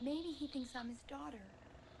 Maybe he thinks I'm his daughter.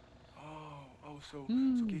 So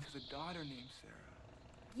Gates has a daughter named Sarah.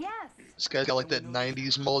 Yes. This guy's got like that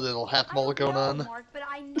 90s mullet, that little half mullet going on. Mark, but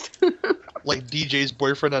I Like DJ's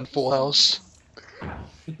boyfriend on Full House.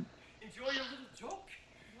 Enjoy your little joke?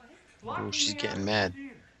 Oh, she's getting mad. I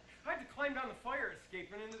had to climb down the fire escape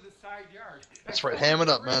and into the side yard. That's right, ham it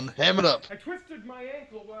up, man. Ham it up. I twisted my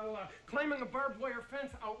ankle while climbing a barbed wire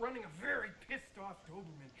fence, outrunning a very pissed off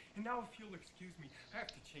Doberman. And now, if you'll excuse me, I have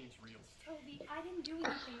to change reels. Toby, I didn't do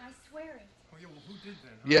anything. I swear it. Oh, yeah, well, who did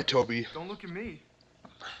then? Huh? Yeah, Toby. Don't look at me.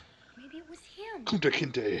 Maybe it was him. Kunta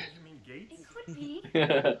Kinte. You mean Gates? It could be.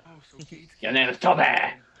 So Gates. Your name is Toby. Toby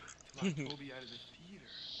out of the theater.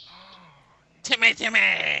 Timmy.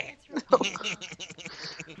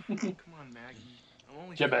 Come on, Maggie. I'm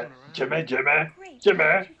only Jimmy. Great. Jimmy.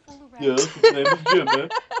 Why don't you fool around? Yes, his name is Jimmy.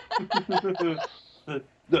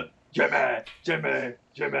 Jimmy.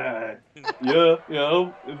 Yeah,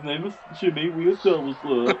 his name is Jimmy. We established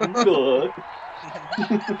that. Oh, God.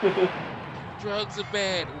 Drugs are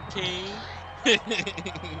bad, okay?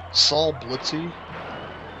 Saul Blitzy.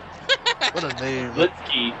 What a name.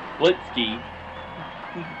 Blitzky.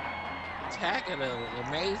 Taggart, an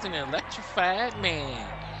amazing, electrified man.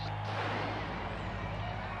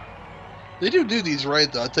 They do these right,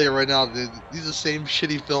 though. I'll tell you right now, these are the same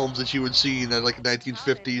shitty films that you would see in like a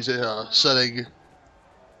 1950s setting.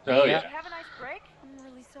 Oh, yeah. Have a nice break? I'm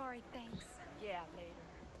really sorry, thanks. Yeah, later.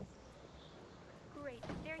 Great.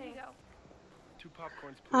 There you go. 2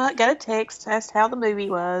 popcorns, please. Got a text, asked how the movie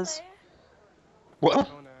was. What? Don't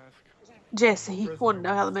ask. Jesse wanted to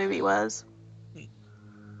know how the movie was.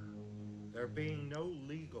 There being no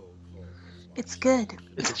legal clause. It's good.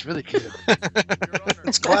 It's really good.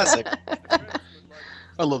 It's classic.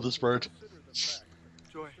 I love this bird.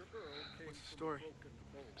 Joy, what's the story?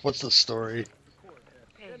 What's the story?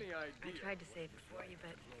 Hey, I tried to save it for you,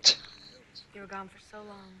 but you were gone for so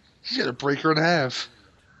long. She's gonna break her in half.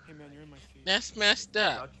 Hey man, you're in my seat. That's messed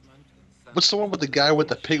up. What's the one with the guy with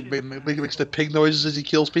the pig, makes the pig noises as he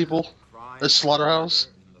kills people? The slaughterhouse?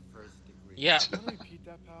 Yeah. Repeat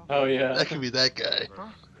that, pal. Oh, yeah. That could be that guy. Huh?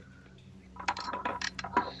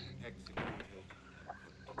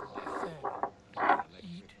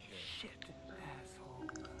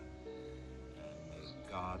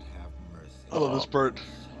 God have mercy. I love this bird.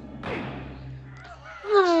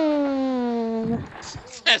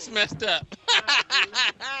 That's messed up.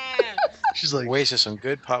 She's like, Wasted some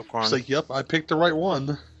good popcorn. she's like, yep, I picked the right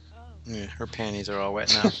one. Yeah, her panties are all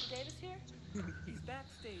wet now. Davis here? He's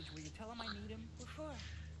backstage. Will you tell him I need him? Before.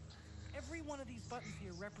 Every one of these buttons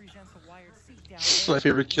here represents a wired seat down This is there. my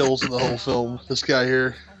favorite kills in the whole film. This guy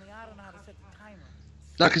here. Only I don't know how to set the timer.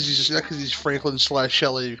 Not because he's Franklin /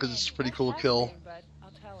 Shelley, because it's a pretty cool kill. But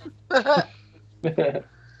I'll tell him. Yeah. Tell him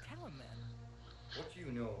then. What do you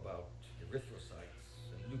know about erythrocytes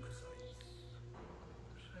and leukocytes?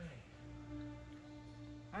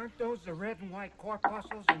 Aren't those the red and white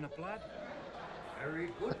corpuscles in the blood? Very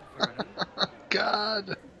good, Vernon.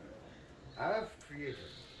 God. I've created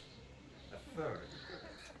a third.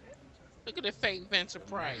 Look at the fake Vincent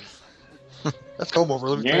Price. That's comb over.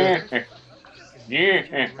 Let me tell you.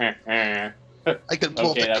 Yeah. I can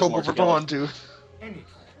pull Okay, the that's comb more over if I want to. Anytime.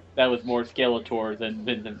 That was more Skeletor than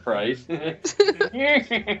Vincent Price.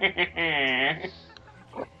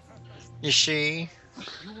 Is she?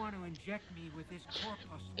 You want to inject me with this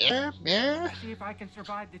corpuscle? Yeah. See if I can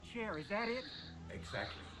survive the chair. Is that it?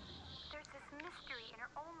 Exactly. There's this mystery in her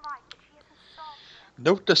own life that she hasn't solved.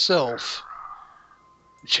 Note to self.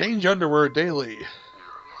 Change underwear daily.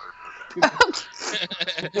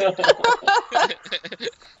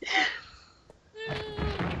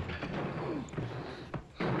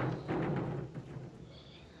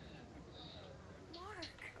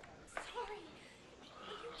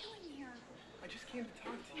 just came to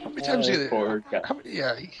talk to you. How many times he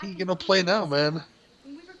yeah, he gonna play now, man.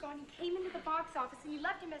 When we were gone, he came into the box office and he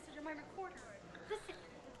left a message on my recorder. Listen.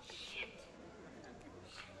 Shit.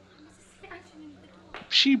 There was a smashing into the door.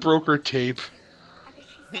 She broke her tape.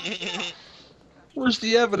 Where's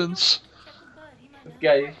the evidence? This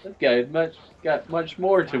guy's got much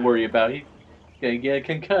more to worry about. He's gonna get a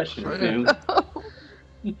concussion soon.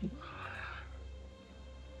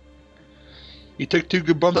 He took 2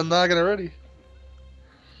 good bumps on noggin already.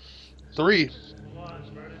 3.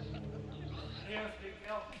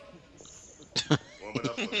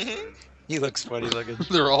 He looks funny looking.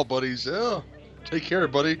 They're all buddies. Yeah. Take care,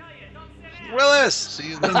 buddy. Willis! See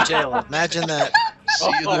you in jail. Imagine that. See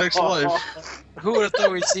you in the next life. Who would have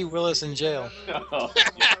thought we'd see Willis in jail?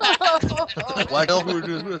 Black Elf, who would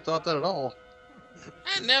have thought that at all?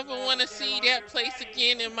 I never want to see that place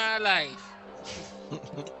again in my life.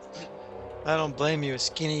 I don't blame you, a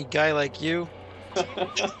skinny guy like you.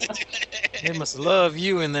 They must love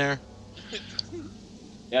you in there.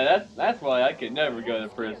 Yeah, that's why I could never go to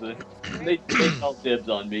prison. They call dibs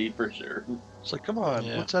on me for sure. It's like, come on,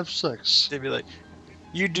 let's have sex. They'd be like,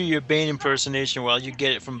 you do your Bane impersonation while you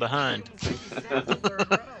get it from behind.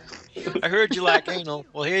 I heard you like anal.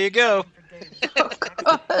 Well, here you go.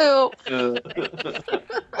 Oh.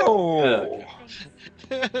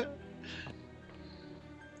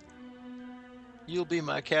 You'll be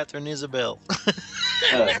my Catherine Isabel.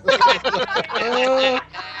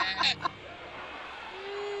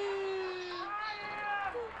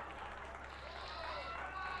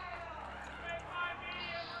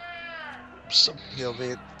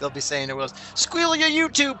 They'll be saying to Willis, squeal your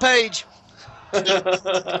YouTube page.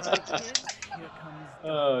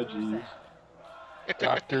 Oh, jeez.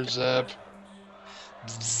 Dr. Zeb.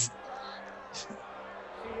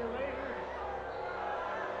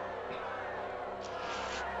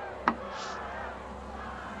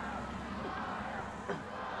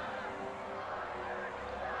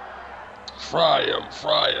 Fry him,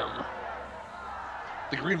 fry him.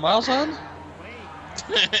 The Green Mile's on?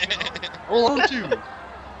 Hold on to.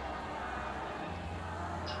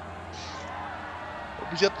 Hope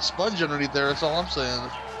he's got the sponge underneath there, that's all I'm saying.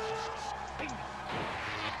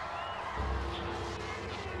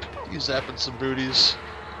 He's zapping some booties.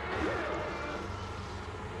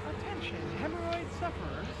 Attention, hemorrhoid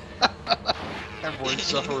sufferers. Hemorrhoid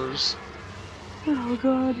sufferers. Oh,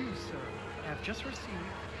 God. You, sir, have just received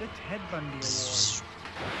the Ted Bundy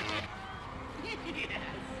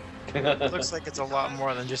Award. Looks like it's a lot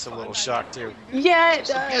more than just a little shock, too. Yeah, it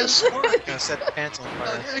does. Gonna set the pants on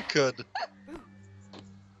fire. It could.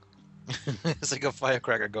 It's like a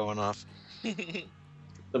firecracker going off.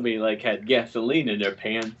 Somebody like had gasoline in their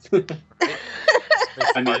pants.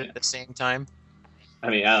 I mean, at the same time. I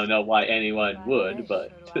mean, I don't know why anyone would,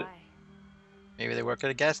 but Maybe they work at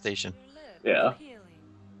a gas station. yeah.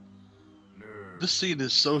 This scene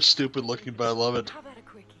is so stupid looking, but I love it. How about a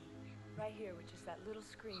quickie? Right here, which is that little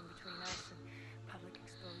screen between us and public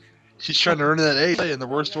exposure. She's trying to earn that A in the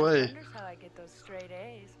worst way. Wonders how I get those straight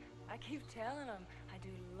A's. I keep telling them I do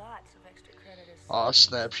lots of extra credit as Aw,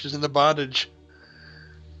 snap. She's in the bondage.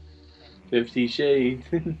 50 Shades.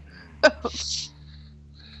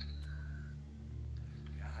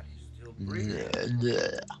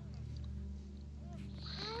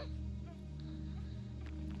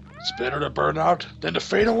 It's better to burn out than to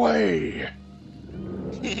fade away.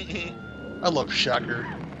 I love Shocker.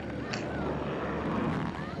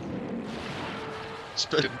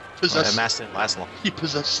 That mask didn't last long. He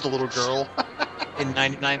possesses the little girl. In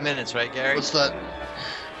 99 minutes, right, Gary? What's that?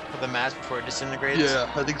 For the mask before it disintegrates? Yeah,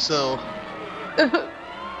 I think so.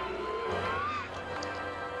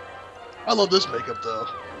 I love this makeup, though.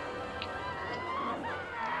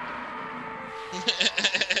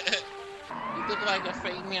 You look like a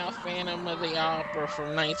female Phantom of the Opera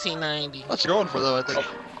from 1990. That's going for, though, I think.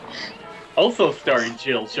 Also starring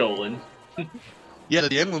Jill Sholin. Yeah,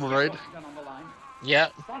 the England one, right?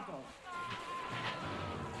 Yep.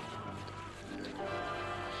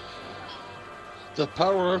 The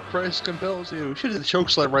power of Christ compels you. Should have the choke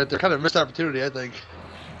slam right there. Kind of missed opportunity, I think.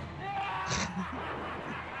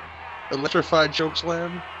 Electrified choke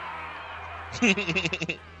slam. I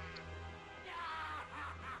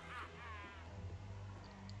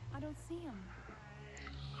don't see him.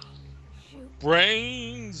 Shoot.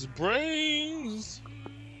 Brains.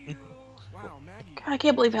 I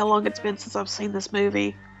can't believe how long it's been since I've seen this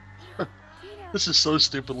movie. This is so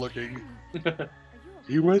stupid looking.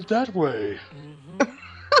 He went that way.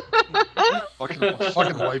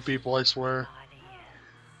 fucking white people, I swear.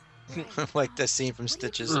 Like that scene from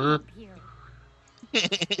Stitches.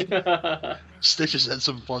 Stitches had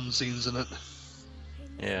some fun scenes in it.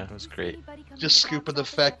 Yeah, it was great. Just scooping the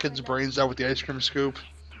fat kid's brains out with the ice cream scoop.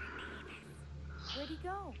 Where'd he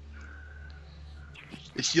go?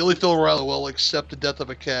 It's the only film where I will accept the death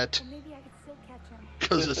of a cat. Well, maybe I could still catch him.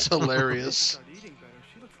 Because it's hilarious. Start eating better.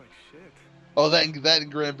 She looks like shit. Oh, that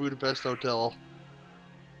and Grand Budapest Hotel.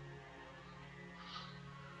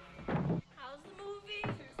 How's the movie?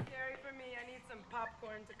 Too scary for me. I need some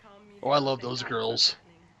popcorn to calm me down. Oh, I love those girls.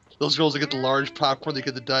 Those girls that get the large popcorn, they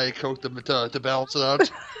get the Diet Coke to balance it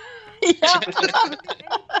out.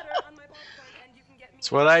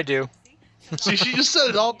 That's what I do. See, she just said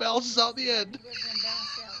it all balances out in the end.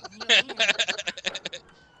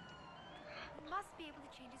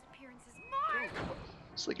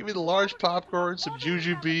 It's like give me the large popcorn, some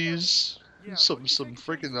jujubes, some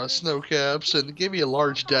freaking snow caps, and give me a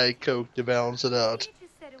large Diet Coke to balance it out.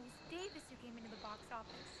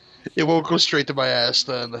 It won't go straight to my ass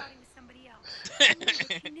then. So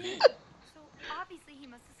obviously he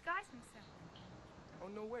must disguise himself. Oh,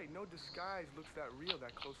 no way. No disguise looks that real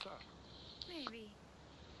that close up. Maybe.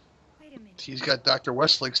 Wait a minute. He's got Dr.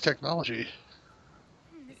 Westlake's technology.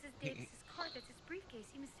 This is Davis's card. That's his briefcase.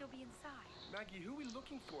 He must still be inside. Maggie, who are we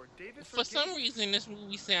looking for? Davis For some reason, this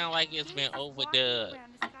movie sounds like it's been overdubbed.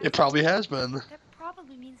 It probably has been. That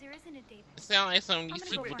probably means there isn't a Davis. It sounds like some of these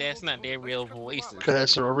people that's not their real voices. Could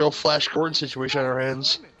have a real Flash Gordon situation on our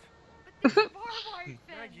hands.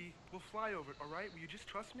 Maggie, we'll fly over it, all right? Will you just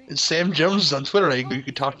trust me? And Sam Jones is on Twitter. Now you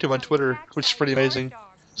can talk to him on Twitter, which is pretty amazing.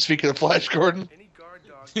 Speaking of Flash Gordon. Any guard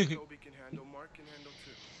dog Toby can handle, Mark can handle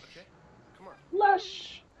too. Okay? Come on.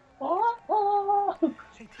 Flash.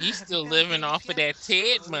 He's still living off of that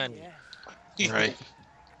Ted money. Right.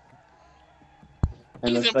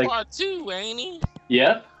 And He's looks in like, part 2, ain't he?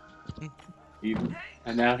 Yep.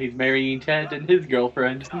 And now he's marrying Ted and his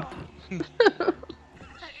girlfriend.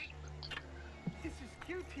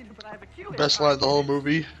 Best line of the whole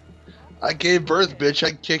movie. I gave birth, bitch.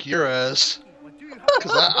 I can kick your ass.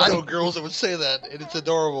 Because I know girls that would say that, and it's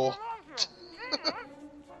adorable.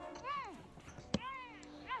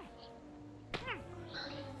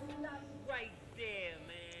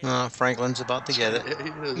 Franklin's about to get it. Yeah, he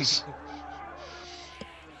is.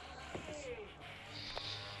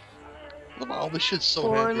 Look, all this shit's so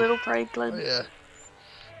Poor handy. little Franklin. Oh, yeah.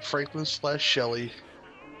 Franklin / Shelley.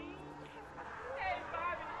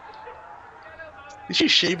 She's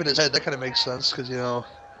shaving his head. That kind of makes sense because you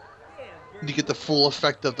get the full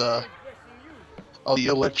effect of the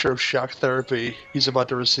electroshock therapy he's about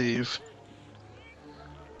to receive.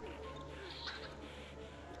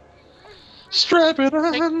 Strap it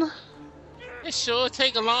on. It sure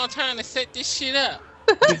take a long time to set this shit up.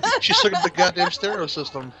 She's stuck in the goddamn stereo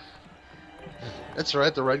system. That's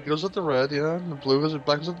right. The red goes with the red, and the blue goes with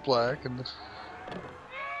black goes with the black, and.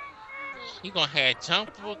 He gonna have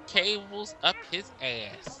jumper cables up his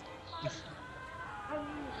ass.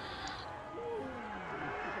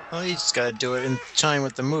 Well, you just gotta do it in time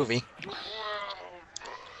with the movie.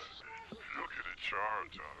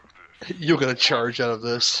 You'll get a charge out of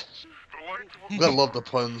this. I love the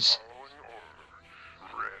puns.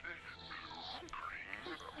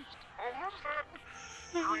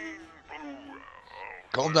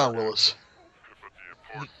 Calm down, Willis.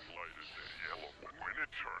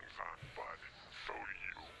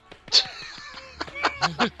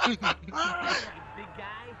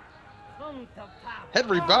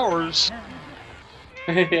 Henry Bowers.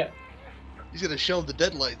 Yeah. He's gonna show him the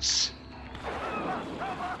deadlights.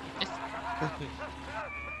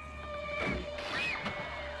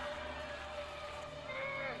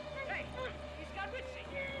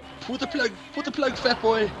 Pull the plug, fat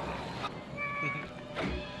boy.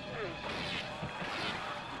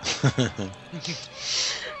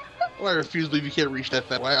 Well, I refuse to believe you can't reach that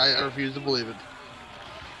fat boy. I refuse to believe it.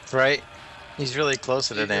 Right? He's really close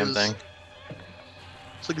to the damn thing.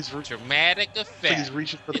 It's like he's dramatic effect. It's like he's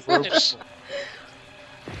reaching for the ropes.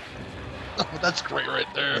 Oh, that's great right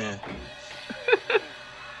there. Yeah.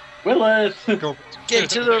 Willis! Get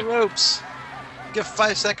to the ropes! Give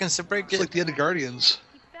 5 seconds to break It's it. like the end of Guardians.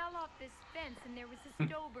 He fell off this fence and there was this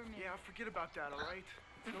Doberman. Yeah, forget about that, all right?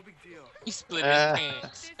 It's no big deal. He split his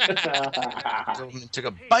pants. Doberman took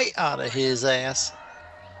a bite out of his ass.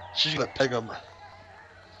 She's gonna peg him.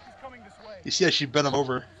 You see how she bent him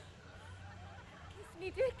over? Kiss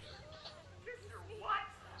me, Dick.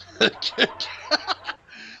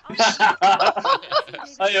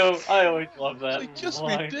 I always love that. Like, kiss me,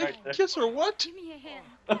 line Dick. right there. Kiss her what? Give me a hand.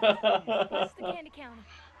 What's the candy counter?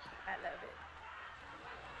 I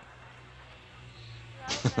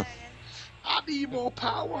love it. I need more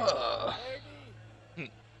power.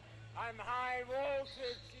 I'm high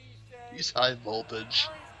voltage, she said. He's high voltage.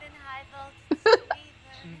 Always been high voltage.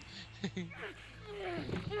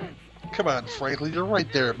 Come on, Franklin, you're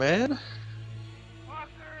right there, man. Why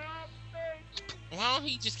don't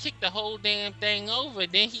he just kick the whole damn thing over?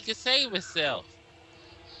 Then he could save himself.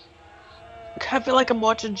 I feel like I'm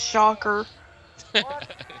watching Shocker.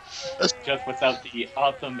 Just without the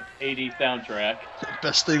awesome 80s soundtrack.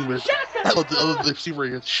 Best thing was I love the scene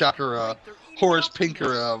where Shocker, Horace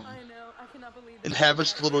Pinker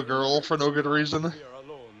inhabits the little girl for no good reason.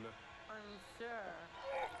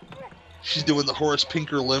 She's doing the Horace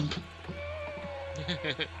Pinker limp.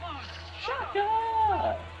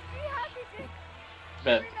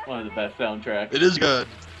 One of the best soundtracks. It is good.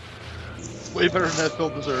 Way better than that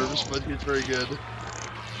film deserves, but it's very good.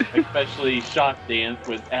 Especially Shock Dance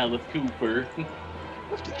with Alice Cooper. I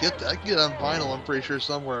have to get that. I can get it on vinyl, I'm pretty sure,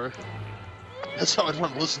 somewhere. That's how I'd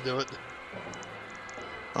want to listen to it.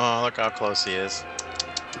 Oh, look how close he is.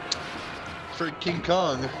 For King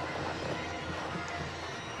Kong.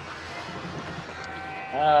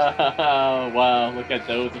 Wow, look at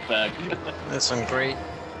those effects. There's some great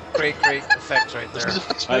effects right there.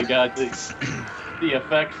 I got the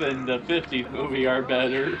effects in the 50s movie are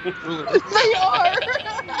better. They are!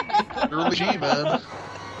 Early G, man.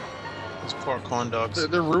 Those poor corn dogs.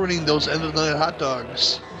 They're ruining those end of the night hot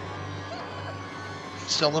dogs.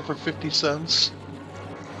 Selling them for 50 cents.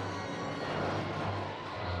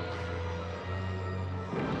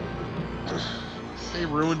 They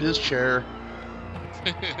ruined his chair.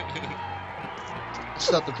 That's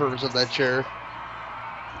not the purpose of that chair.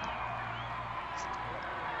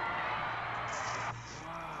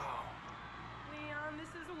 Leon, this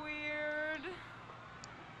is weird.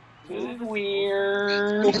 This is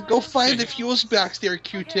weird. Go find the fuse box there,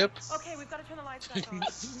 Q-tip. Okay, we've got to turn the lights back on.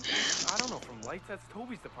 I don't know, from lights, that's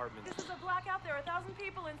Toby's department. This is a blackout. There are 1,000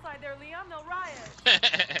 people inside there, Leon. They'll riot.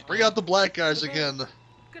 Bring out the black guys again.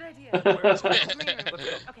 Good idea. Let's go.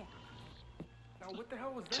 Okay. Now, what the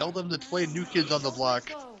hell was that? Tell them to play New Kids on the Block.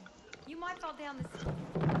 You might fall down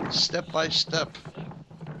this. Step by step.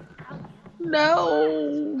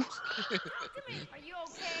 No. Are you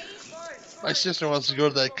okay? My sister wants to go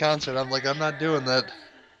to that concert. I'm like, I'm not doing that.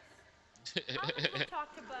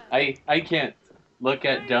 I can't look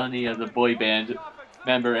at Johnny as a boy band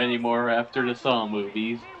member anymore after the Saw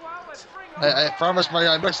movies. I promised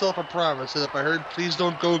myself a promise that if I heard "Please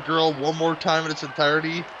Don't Go Girl" one more time in its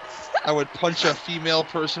entirety, I would punch a female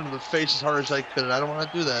person in the face as hard as I could. And I don't want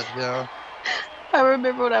to do that, you know. I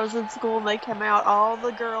remember when I was in school and they came out, all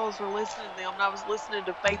the girls were listening to them, and I was listening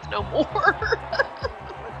to Faith No More.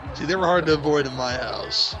 See, they were hard to avoid in my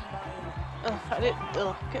house.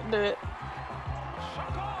 Couldn't do it.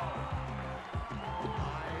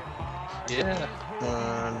 Yeah.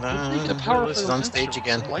 The power is on stage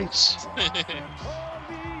again. Lights.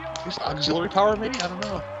 Is auxiliary power, maybe? I don't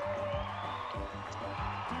know.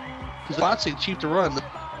 Because the bots ain't cheap to run.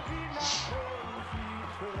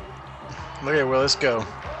 Look at Willis go.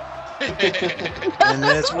 And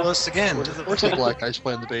there's Willis again. Where's the black guys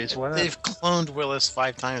playing the bass? Why not? They've cloned Willis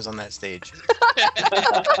 5 times on that stage.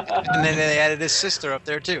 And then they added his sister up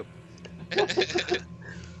there too.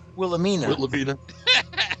 Wilhelmina.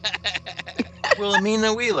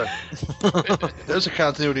 Wilhelmina Wheeler. There's a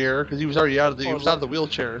continuity error because he was already out of the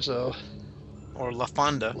wheelchair, so. Or La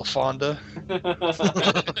Fonda. La Fonda.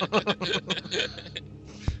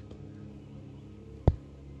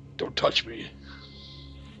 Don't touch me.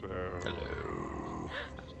 Hello.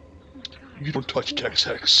 You don't touch Tex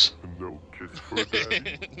Hex. No kiss for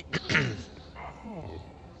daddy. Oh,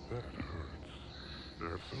 that hurts.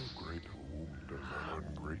 There's so great a wound as an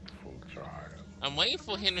ungrateful child. I'm waiting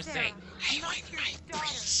for him to say, "I want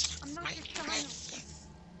my prince."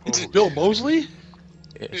 Is it Bill Moseley?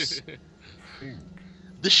 Yes.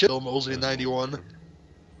 This shit Bill Moseley in 91.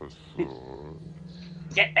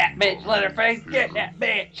 Get that bitch, Leatherface! Get that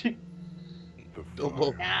bitch! Bill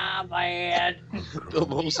Moseley. Nah, man. Bill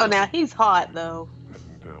Moseley. Oh, now he's hot, though.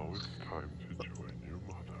 Now it's time to join your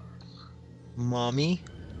mother. Mommy?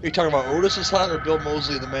 Are you talking about Otis is hot or Bill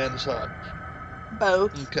Moseley the man is hot?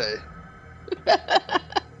 Both. Okay.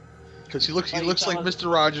 Because he looks like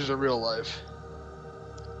Mr. Rogers in real life.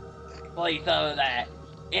 Play some of that.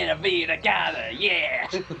 Intervene together, yeah!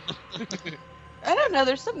 I don't know,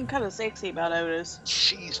 there's something kind of sexy about Otis.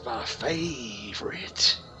 She's my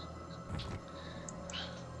favorite.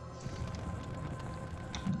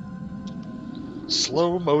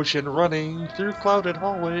 Slow motion running through clouded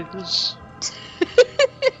hallways.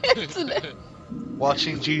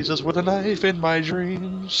 Watching Jesus with a knife in my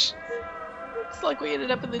dreams. It's like we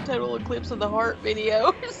ended up in the Total Eclipse of the Heart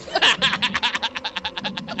videos.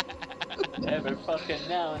 Every fucking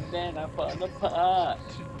now and then I fall apart.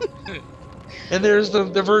 And there's the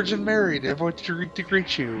Virgin Mary there to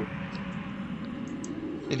greet you.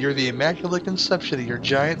 And you're the Immaculate Conception of your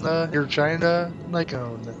giant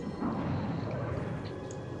Nikon.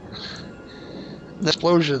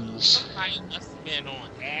 Explosions. Somebody must have been on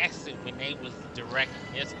acid when they was directing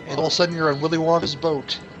this. And all of a sudden you're on Willy Wonka's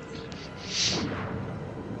boat.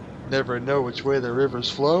 Never know which way the river's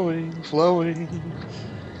flowing.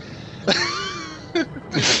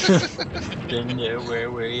 Don't know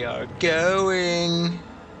where we are going.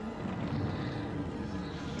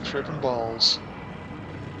 Tripping balls.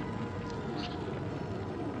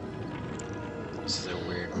 This is a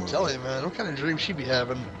weird movie. I'm telling you, man, what kind of dream she be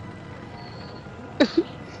having?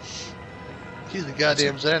 She's the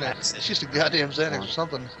goddamn Xanax. She's the goddamn Xanax or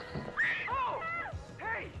something.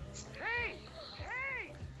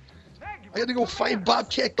 I gotta go find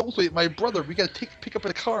Bobcat Goldthwait, my brother. We gotta pick up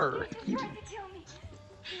in a car.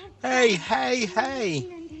 Hey!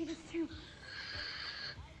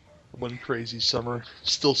 One crazy summer.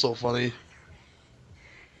 Still so funny.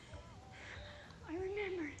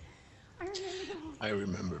 I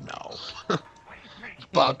remember now.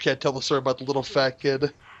 Bobcat tell the story about the little fat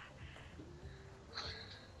kid.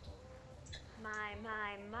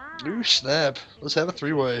 Ooh, snap. Let's have a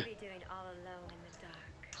three-way.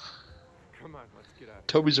 Come on, let's get out.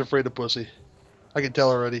 Toby's afraid of pussy. I can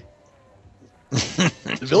tell already.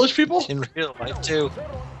 The village people? In real life, too.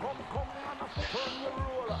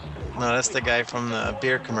 No, that's the guy from the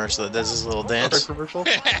beer commercial that does his little dance. Beer commercial?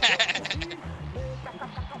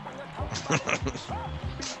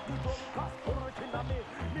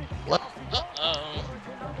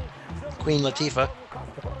 Queen Latifah.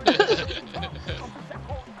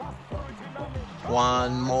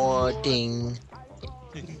 One more ding.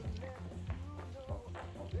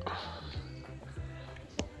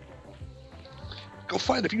 Go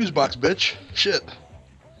find a fuse box, bitch. Shit.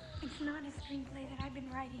 It's not a screenplay that I've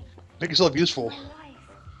been writing. Make yourself useful. My life.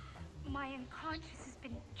 My unconscious has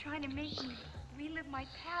been trying to make me relive my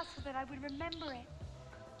past so that I would remember it.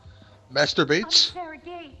 Master I'm Bates? Sarah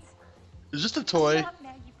Gates. Is this a toy? I'm not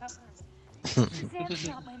Maggie Butler. Suzanne's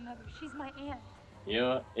not my mother. She's my aunt. You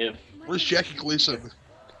know, Where's Jackie Gleason?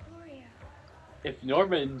 if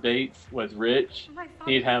Norman Bates was rich,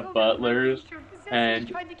 he'd have butlers,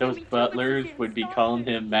 and those butlers would be calling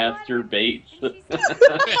him Master Bates. That's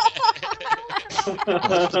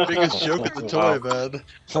the biggest joke at the toy, man.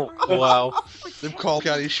 Wow. They call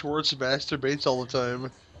Scotty Schwartz Master Bates all the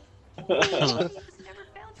time. Nobody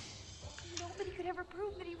could ever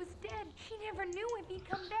prove that he was dead. She never knew him. He'd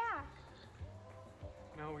come back.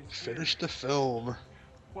 Now he's Finish the film.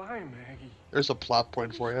 Why, Maggie? There's a plot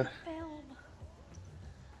point for you. Film.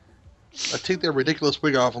 I take that ridiculous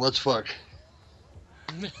wig off and let's fuck.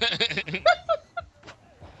 My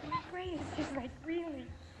brain is just like, really.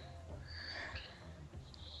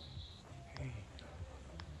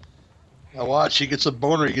 Now watch, he gets a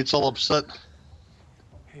boner, he gets all upset.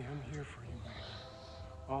 Hey, I'm here for you, Maggie.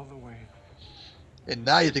 All the way. And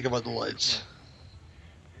now you think about the lights.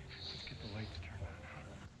 Let's get the lights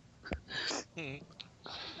turned on.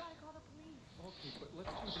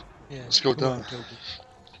 Yeah, Let's go down. Toby.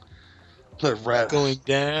 The rat. Going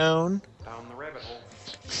down. Down the rabbit hole.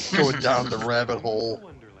 Going down the rabbit hole.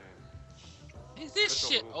 Is this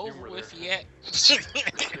shit over with yet?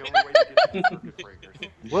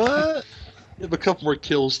 What? You have a couple more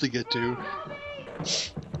kills to get to.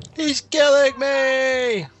 He's killing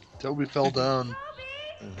me! Toby fell down.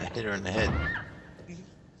 I hit her in the head.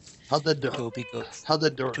 How'd that door? Toby go. How'd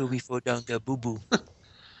that door? Toby fall down, go boo boo.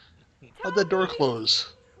 How'd that door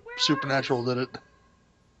close? Supernatural did it.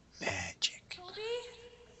 Magic.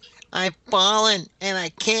 I've fallen and I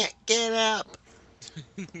can't get up.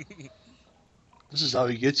 This is how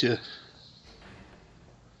he gets you.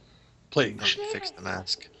 Playing, Fix the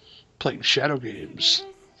mask. playing shadow games.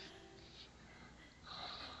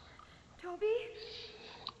 Toby?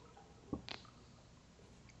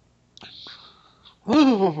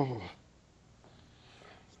 Ooh.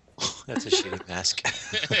 That's a shitty mask.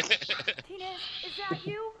 Tina, is that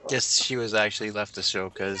you? Guess she was actually left the show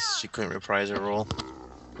because she couldn't reprise her role.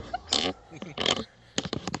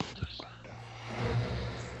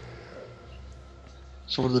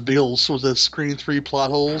 So one of the big holes was the Screen 3 plot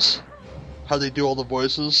holes. How they do all the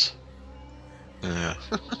voices. Yeah.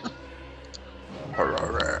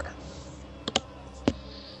 Oh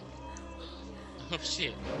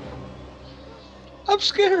shit. I'm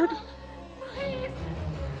scared.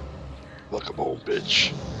 Welcome home,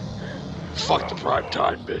 bitch. Fuck the prime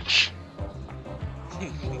time, bitch.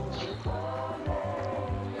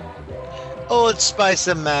 Old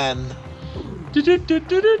Spicer Man.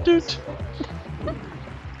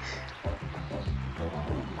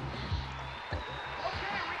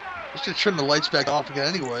 should turn the lights back off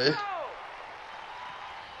again anyway.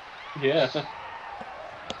 Yeah.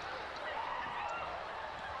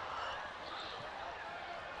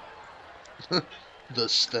 The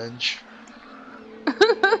stench.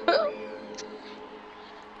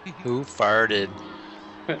 Who farted?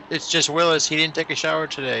 It's just Willis. He didn't take a shower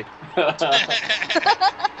today.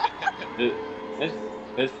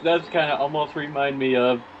 This does kind of almost remind me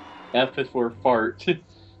of F is for fart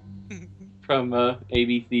from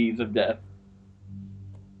ABCs of Death.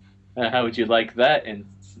 How would you like that in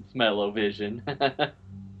Smell-O-Vision?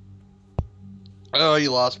 Oh,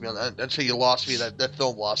 you lost me on that. That's how you lost me. That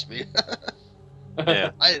film lost me.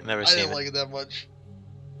 Yeah, I never seen didn't it. like it that much.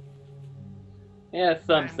 Yeah,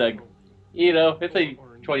 it's a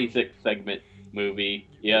 26 segment movie,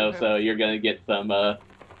 so you're gonna get some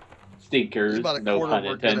stinkers. It's about a no quarter pun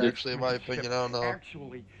of good, intended. actually, in my opinion. I don't know.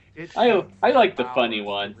 I like the funny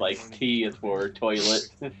ones, like T is for toilet.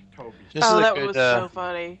 This that was so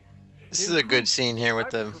funny. This is a good scene here with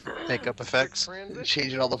the makeup effects.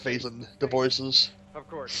 Changing all the faces and the voices. Of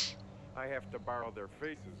course, I have to borrow their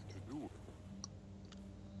faces to do it.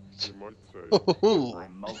 You might say.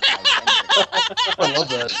 I love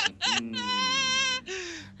that.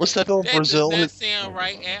 What's that film? That Brazil? does not sound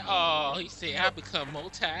right at all. He said, I become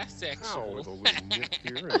multisexual. With a little nip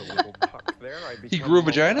here and a little tuck there, I He become grew a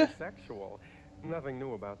vagina? Sexual. Nothing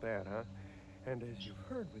new about that, huh? And as you've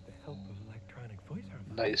heard, with the help of electronic voice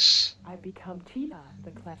harmonics, Nice. I become Tina,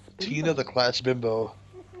 the class bimbo. Tina, the class bimbo.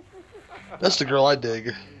 That's the girl I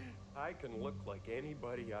dig. I can look like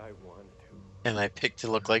anybody I want to. And I picked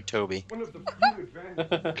to look like Toby. One of the few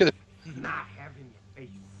advantages of not having a face.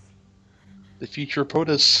 The future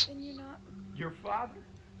POTUS. Your father?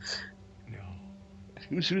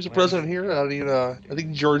 Who's the president here? I don't even know. I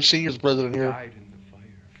think George Senior's the president here. Died in the fire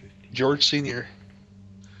 15 George Senior.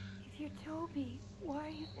 If you're Toby,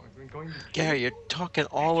 why are you... Gary, you're talking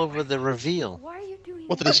all over the reveal. Why are you doing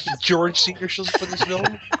What, this George Senior shows up in this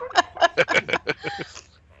film?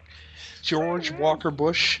 George Walker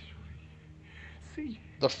Bush.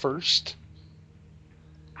 The first.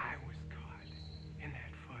 I was caught in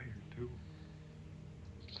that fire too.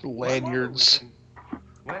 Lanyards.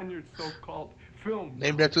 Lanyards, so-called film.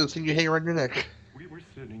 Named after the thing you hang around your neck. We were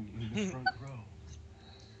sitting in the front row.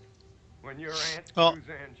 When your Aunt Well,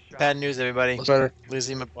 Suzanne shot bad news, everybody. What's better?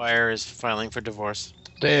 Lizzie McGuire is filing for divorce.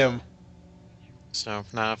 Damn. So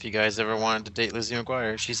now, if you guys ever wanted to date Lizzie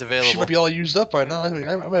McGuire, she's She available. might be all used up by now. I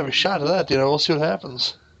might have a shot of that, We'll see what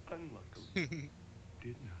happens.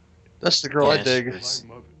 That's the girl I Yeah, dig. this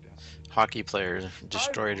hockey player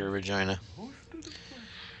destroyed her vagina.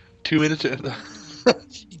 2 minutes.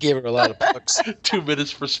 He gave her a lot of pucks. 2 minutes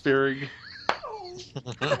for spearing.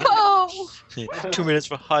 Oh! 2 minutes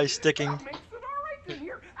for high sticking. I'll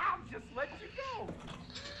just let you go.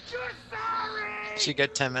 You're sorry. She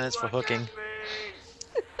got 10 minutes for hooking.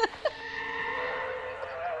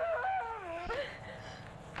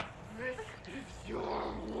 This is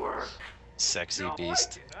your work. Sexy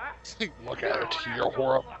beast. Look at it. Your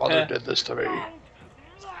horrible mother did this to me.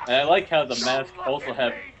 And I like how the masks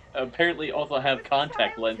apparently also have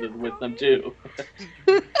contact lenses with them too.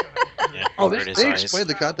 Yeah, Oh, covered they his eyes. explained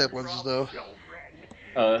the contact lenses, though.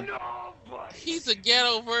 He's a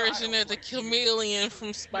ghetto version of the chameleon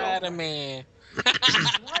from Spider-Man.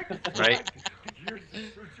 Right?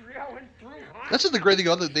 That's just the great thing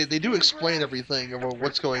about it. They do explain everything about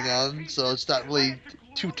what's going on, so it's not really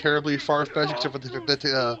too terribly far-fetched except for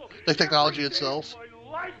the technology itself. So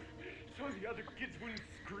the other kids wouldn't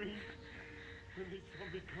scream when they saw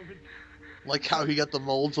me coming. Like how he got the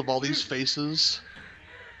molds of all these faces.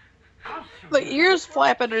 The ears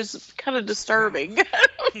flapping is kind of disturbing.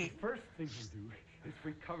 First thing we do is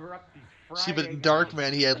we cover up these See, but in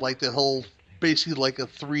Darkman, he had like the whole, basically like a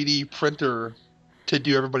 3D printer to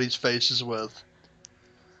do everybody's faces with.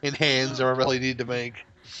 And hands, or whatever he needed to make.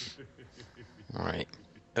 Right.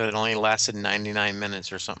 It only lasted 99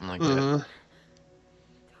 minutes or something like that.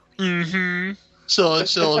 Mm-hmm. Mm-hmm. So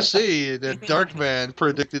see, the Darkman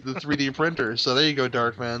predicted the 3D printer. So there you go,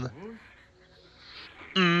 Darkman.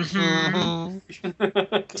 Mm-hmm.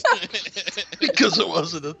 Because it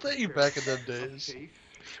wasn't a thing back in them days.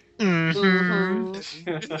 Mm-hmm.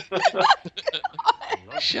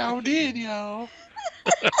 Show did, yo.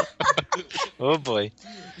 Oh boy.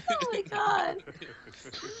 Oh my god.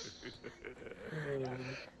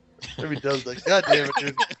 Maybe he does that. God damn it,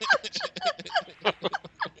 dude.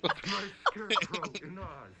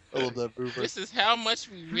 I love that movie. This is how much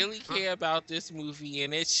we really care about this movie,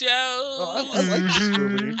 and it shows. Oh, I like this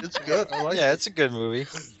movie. It's good. I like Yeah, it's a good movie.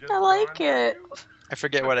 I like it. I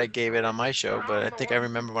forget what I gave it on my show, but I think I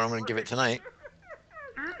remember what I'm going to give it tonight.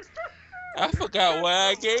 I forgot why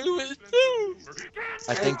I gave it to.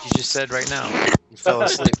 I think you just said right now. You fell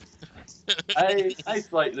asleep. I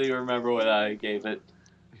slightly remember what I gave it.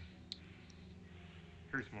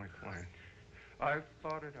 Here's my plan. I've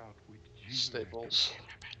thought it out with Staples.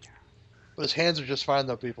 But his hands are just fine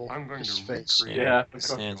though, people. I'm going His to face. Yeah. His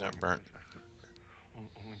hands aren't burnt.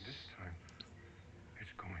 Only this time,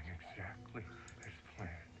 it's going exactly as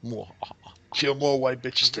planned. Kill more white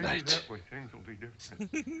bitches Maybe tonight. that way things will be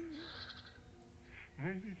different.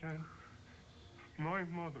 Maybe then my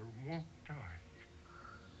mother won't die.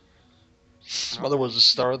 His mother was the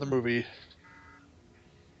star of the movie.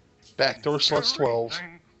 Backdoor Sluts 12.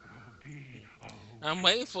 I'm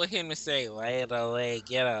waiting for him to say, "Lay the leg,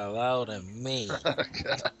 get a load of me."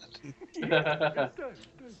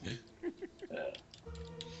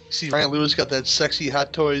 See, Ryan Lewis got that sexy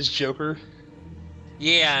Hot Toys Joker.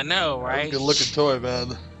 Yeah, I know, right? Good looking toy,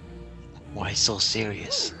 man. Why so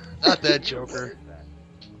serious? Not that Joker.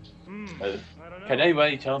 Can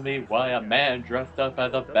anybody tell me why a man dressed up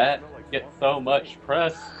as a bat gets so much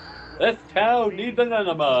press? This town needs an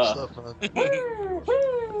enema.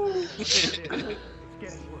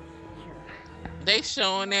 They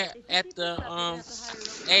showing that at the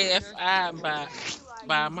AFI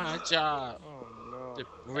by my job, the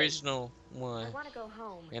original one,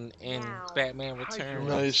 and Batman Returns.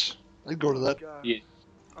 Nice. I'd go to that.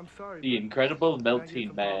 The Incredible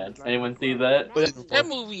Melting Man. Anyone see that? That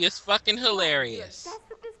movie is fucking hilarious.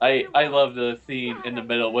 I love the scene in the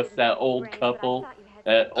middle with that old couple.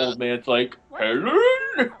 That old man's like,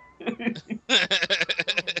 Helen!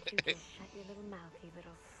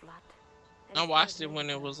 I watched it when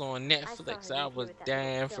it was on Netflix. I was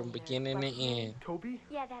dying from beginning to end. Toby?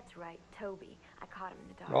 Yeah, that's right, Toby. I caught him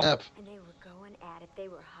in the Yep. dark, and they were going at it. They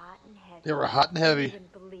were hot and heavy. They were hot and heavy. You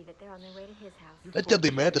wouldn't believe it. They're on their way to his house. That Deadly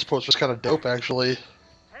Mantis poster was kind of dope, actually.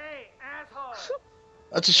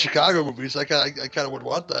 That's a Chicago movie, so I kind of would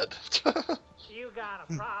want that. You got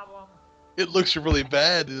a problem. It looks really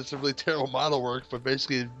bad. It's a really terrible model work, but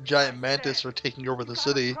basically, giant mantis are taking over the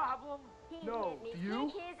city. No,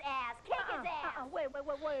 you? Kick his ass. Kick his ass.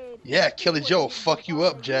 Wait. Yeah, Kelly Joe, fuck you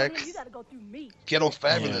up, Jack. You gotta go through me. Ghetto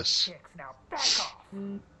fabulous. Now back off.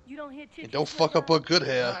 You don't hit chicks. And don't fuck up a good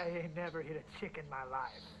hair. I ain't never hit a chick in my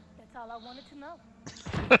life. That's all I wanted to know.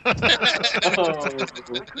 Oh. I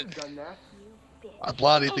couldn't have done that.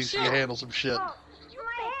 Blondie thinks she can handle some shit.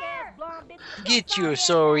 Get your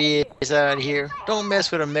sorry ass out of here. Don't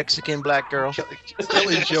mess with a Mexican black girl.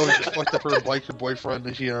 Kelly Joe just fucked up her biker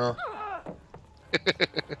boyfriend, you know.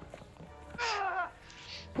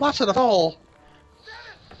 Lots of the hole.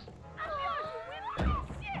 I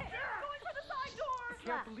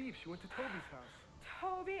can't believe she went to Toby's house.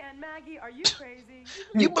 Toby and Maggie, are you crazy?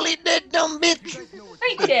 You believe that dumb bitch?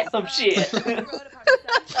 Ain't that some shit?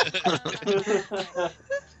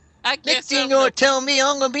 I guess Next thing you're gonna tell me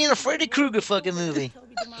I'm gonna be in a Freddy Krueger fucking movie.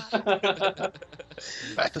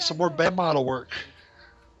 Back to some more bad model work.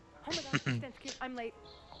 Oh my gosh, I'm late.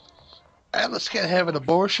 Alice can't have an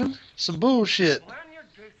abortion? Some bullshit. Lanyard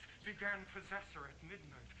Gates began Possessor at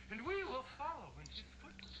midnight, and we will follow in his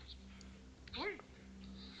footsteps. Wait,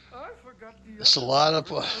 I forgot the It's a lot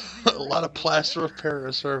of plaster of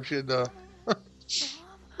Paris, or you know.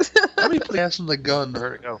 Let me put gas in the gun.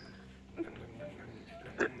 Where'd it go?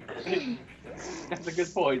 That's a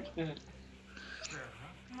good point.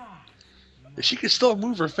 She can still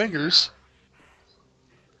move her fingers.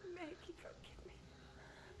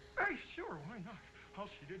 hey, sure, why not? All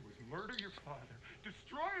she did was murder your father,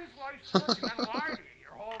 destroy his life's work, and then lie to you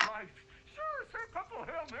your whole life. Sure, say a couple of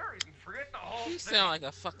Hail Marys and forget the whole You thing. sound like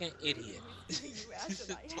a fucking idiot.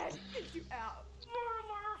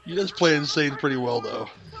 You just play insane pretty well, though.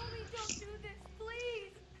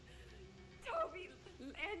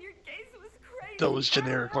 Those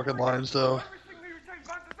generic fucking lines, though.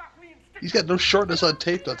 He's got no shortness on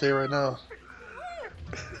tape, I'll tell you right now.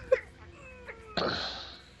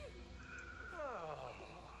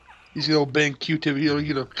 He's gonna go bang Q-Tip,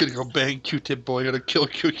 gonna go bang Q-Tip boy, gonna kill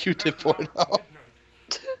Q-Tip boy now.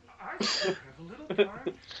 I still have a little time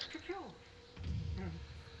to kill.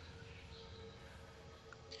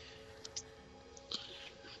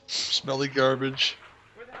 Smelly garbage.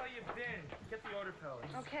 Where the hell you been? Get the odor pellet.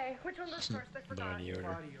 Okay, which one goes first? I forgot. Body odor.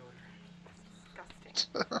 Body odor.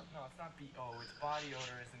 Disgusting. No, it's not BO. It's body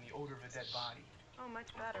odor as in the odor of a dead body. Oh,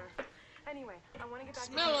 much better. Anyway, I want to get back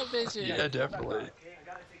to Smell-o-vision. Yeah, definitely. Okay, I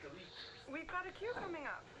gotta take a leak. We've got a queue coming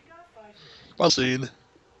up. We got 5 minutes. Well seen.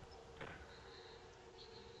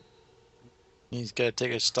 He's gotta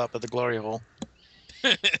take a stop at the glory hole.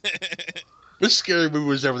 This scary movie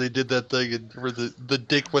was ever they did that thing and where the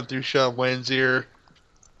dick went through Sean Wayne's ear.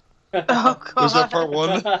 Oh God. Was that part 1?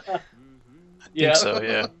 I think so,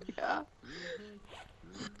 yeah. Yeah.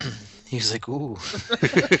 He was like, ooh.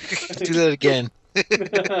 Do that again.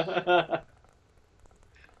 Because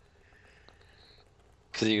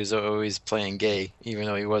he was always playing gay, even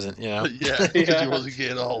though he wasn't, you know? Yeah, because he wasn't gay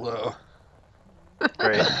at all, though.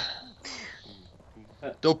 Right.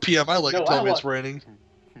 Don't PM, I like No, it. Tell I me it's want- raining.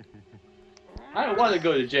 I don't want to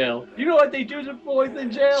go to jail. You know what they do to boys in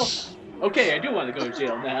jail? Okay, I do want to go to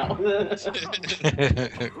jail now.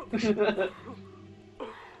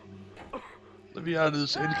 Let me out of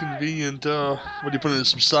this inconvenient, what do you put in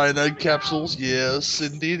some cyanide capsules? Yes,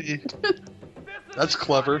 indeed. That's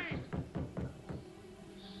clever.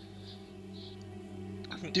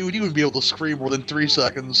 Dude, you wouldn't be able to scream more than 3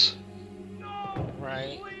 seconds.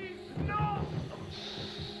 Right.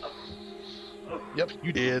 Yep,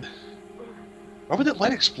 you did. Why would that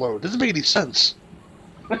light explode? Doesn't make any sense.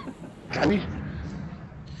 Got me?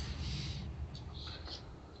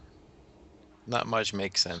 Not much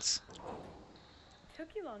makes sense. Took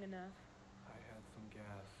you long enough. I had some gas.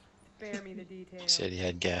 Spare me the details. He said he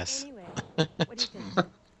had gas. Anyway, what do you think?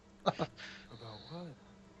 About what?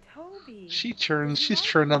 Toby. She's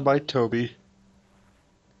turned on by Toby.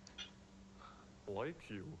 Like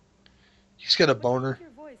you. He's got a What's boner. with your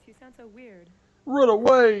voice? You sound so weird. Run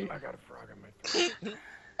away! I got a frog in my throat.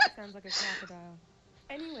 Sounds like a crocodile.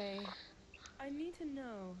 Anyway, I need to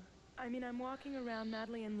know. I mean, I'm walking around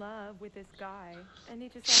madly in love with this guy, and he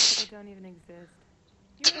just acts like I don't even exist.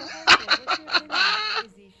 You're a husband. What's your opinion?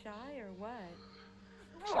 Is he shy or what?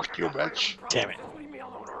 Fuck you, bitch. Damn it. Just leave me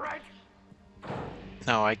alone, all right?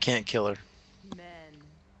 No, I can't kill her. Men.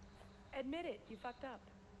 Admit it. You fucked up.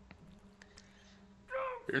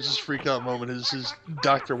 Here's his freak out moment. His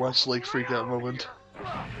Dr. Westlake freak out moment.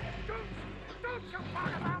 Don't you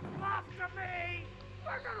talk about love to me!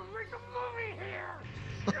 We're gonna make a movie here!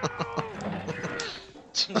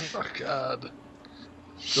 Oh, God.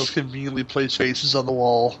 Those conveniently placed faces on the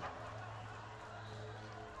wall.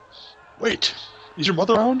 Wait, is your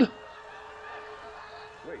mother around?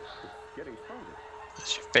 Wait, it's getting stronger.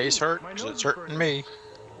 Does your face hurt? 'Cause it's hurting me.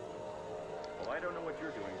 Well, I don't know what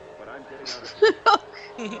you're doing, but I'm getting out of here.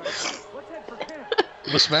 Let's head for camp.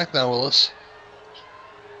 Give a smackdown, Willis.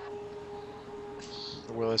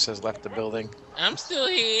 Willis has left the building. I'm still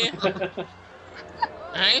here.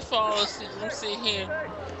 I ain't falling asleep. I'm sitting here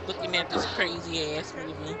looking at this crazy ass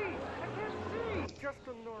movie.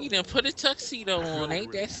 He done put a tuxedo on.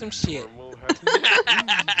 Ain't that some shit? Normal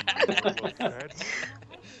dad.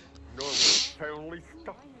 Normal family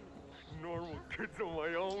stuff. Normal kids on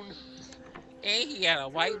my own. And he got a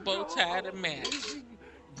white bow tie to match.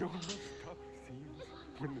 Normal stuff seems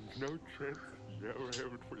when there's no chance you ever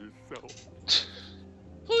have it for yourself.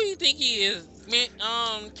 Who you think he is? Man,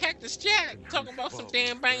 Cactus Jack talking about some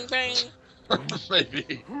damn bang bang.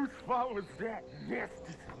 Maybe. Whose fault was that?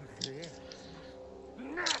 Nasty sauce,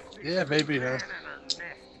 Nasty Yeah, maybe, huh? man and her nasty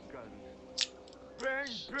gun. Bang,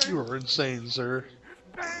 bang, You are insane, sir.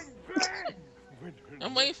 bang, bang!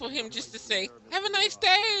 I'm waiting for him just to say, "Have a nice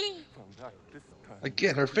day."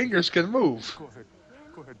 Again, her fingers can move. Go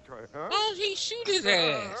ahead, try it, huh? Oh, he shoot his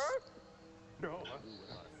ass. No.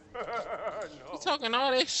 He talking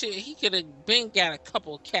all that shit. He could have been got a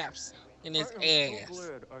couple caps in his ass.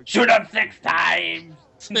 Shoot him 6 times!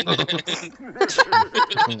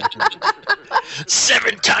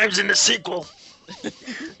 7 times in the sequel.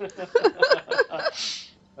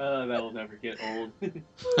 That'll never get old.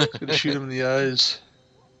 Gonna shoot him in the eyes.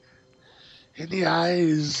 In the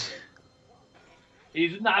eyes.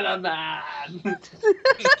 He's not a man!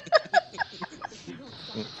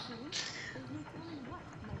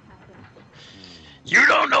 You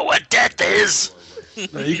don't know what death is.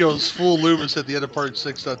 No, he goes full Loomis at the end of part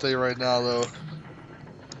 6, I'll tell you right now, though.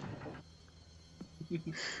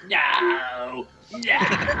 No! No!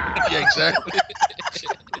 Yeah, exactly.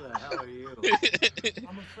 Who the hell are you?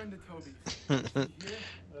 I'm a friend of Toby's. Well,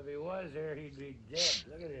 if he was here, he'd be dead.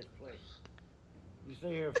 Look at this place. You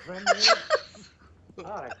say you're a friend of his?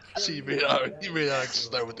 See, you may not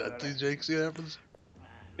start with that too, Jake. See what happens?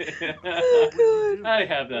 I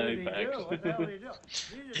have that effect.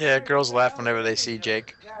 Yeah, girls laugh whenever they see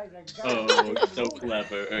Jake. Oh, so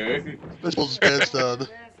clever. This was pants down.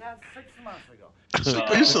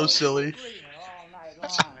 You're so silly.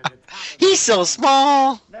 He's so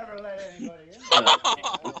small.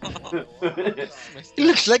 He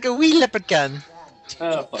looks like a wee leprechaun.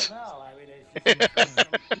 Oh,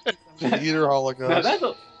 Eater Holocaust. now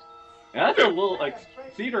that's a little that's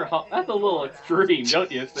a little extreme,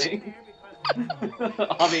 don't you think?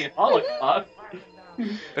 I mean, Holocaust.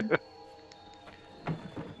 You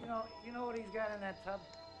know what he's got in that tub?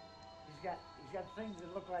 He's got things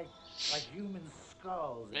that look like human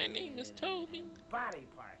skulls. My name is Toby. Body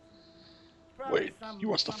parts. Probably Wait, he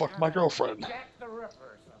wants to fuck my girlfriend. Jack the Ripper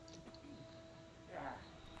or something.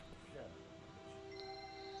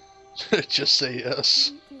 Yeah. Just say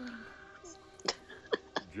yes.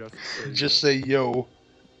 Just say yo. Anyway,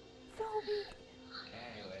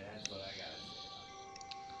 that's what I gotta say.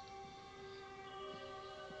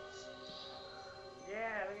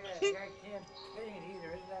 Yeah, look at that. The guy can't paint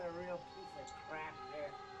either. Isn't that a real piece of crap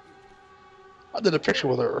there? I did a picture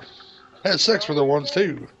with her. Had sex with her once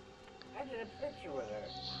too. I did a picture with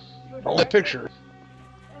her. Only picture.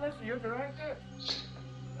 Hey, listen, you're a director.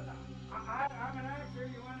 I'm an actor.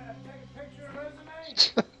 You want to take a picture and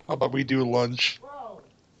resume? How about we do lunch? Whoa.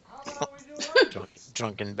 How about we do lunch?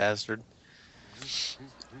 Drunken bastard.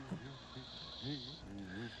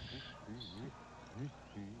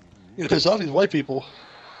 You piss off these white people.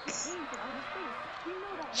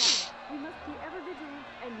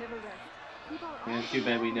 Yeah, it's too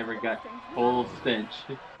bad we never got full stench.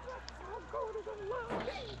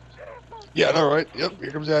 Yeah, I know, right? Yep,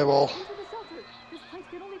 here comes the eyeball.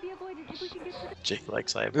 Jake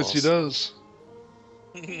likes eyeballs. Yes, he does.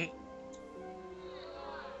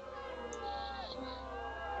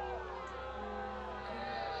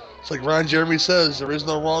 It's like Ron Jeremy says, there is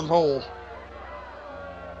no wrong hole.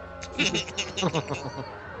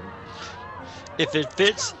 If it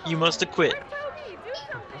fits, you must acquit.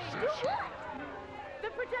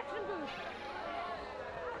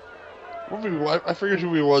 What movie? I forget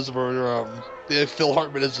who he was, but they had Phil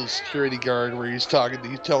Hartman as a security guard, where he's telling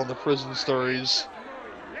the prison stories.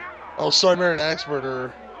 Oh, sorry, Mary, an axe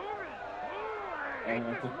murderer.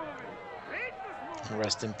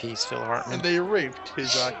 Rest in peace, Phil Hartman. And they raped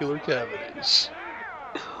his ocular cavities.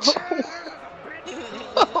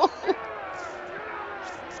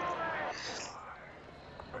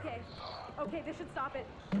 Okay, this should stop it.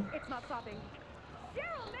 It's not stopping.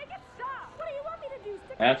 Cheryl, make it stop! What do you want me to do?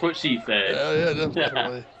 That's what she said. Yeah,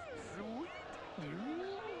 definitely.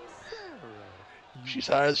 She's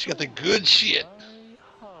high. She got the good shit.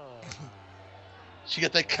 She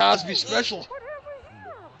got that Cosby special.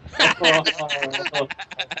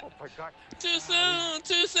 Too soon,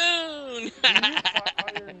 too soon.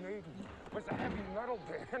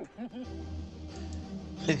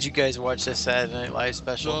 Did you guys watch the Saturday Night Live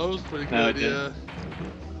special? No, it was pretty good, yeah.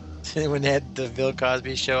 When they had the Bill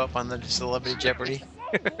Cosby show up on the Celebrity Jeopardy.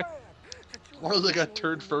 One was like a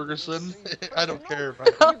Turd Ferguson. I don't care about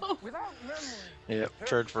it. Yep,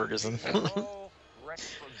 Turd Ferguson. Look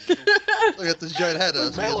at this giant head.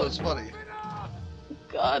 That's what's funny.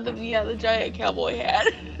 God, the giant cowboy hat.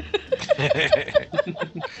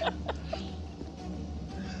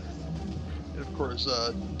 And of course,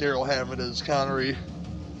 Daryl Hammond is Connery.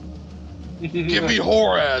 Give me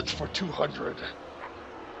whore ads for 200.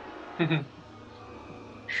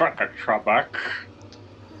 Shut the Trebek.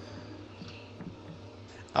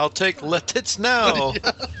 I'll take let it now.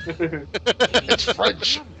 It's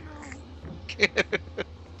French.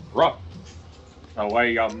 Rough. The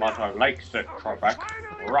way your mother likes it, Trebek.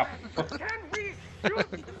 Rough.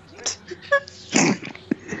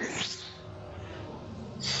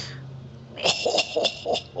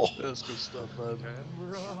 That's good stuff, man.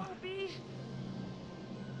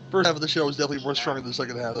 First half of the show was definitely more stronger than the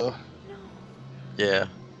second half, though. Yeah.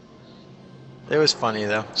 It was funny,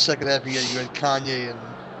 though. Second half, you had Kanye and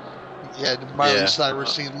you had Miley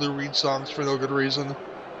Cyrus singing Lou Reed songs for no good reason.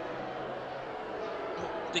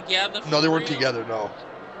 Together? No, they weren't together, no.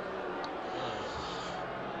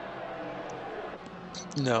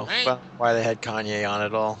 No, but why they had Kanye on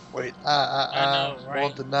at all. Wait, I know, right?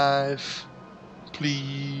 Want the knife,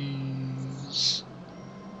 please.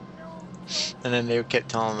 And then they kept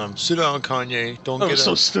telling them, sit down, Kanye, don't That get was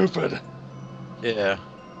so up. stupid. Yeah.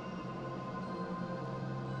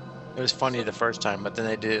 It was funny the first time, but then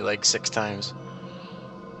they did it like 6 times.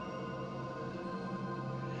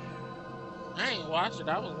 I ain't watched it.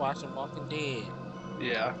 I was watching Walking Dead.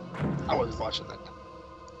 Yeah, I wasn't watching that.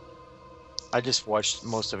 I just watched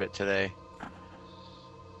most of it today.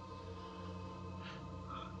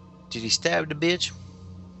 Did he stab the bitch?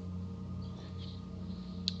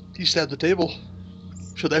 He stabbed the table.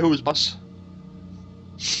 Showed that who was boss.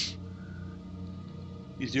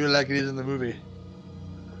 He's doing like it is in the movie.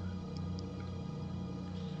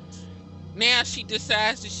 Now she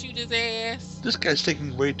decides to shoot his ass. This guy's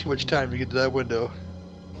taking way too much time to get to that window.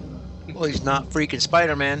 Well, he's not freaking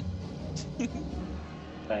Spider-Man.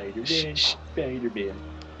 Spider-Man. Spider-Man.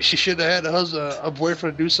 She should have had a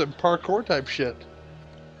boyfriend do some parkour type shit.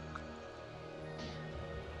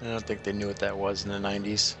 I don't think they knew what that was in the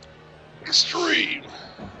 90s. Extreme.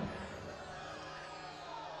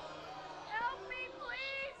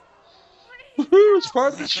 Woo! It's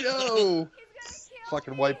part of the show.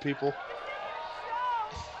 Fucking white people.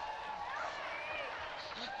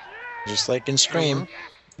 Just like in Scream.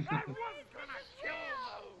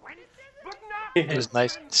 It was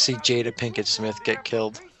nice to see Jada Pinkett Smith get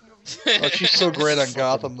killed. Oh, she's so great on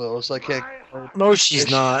Gotham, though. So I can't. No, she's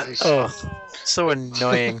not. She is. Oh, so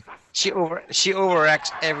annoying. She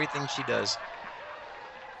overacts everything she does.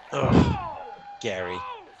 Ugh, Gary.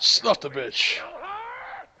 Snuff the bitch.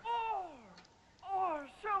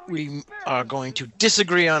 We are going to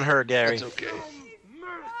disagree on her, Gary. That's okay.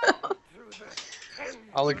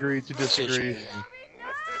 I'll agree to disagree.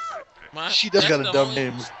 She does got a dumb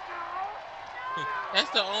name. That's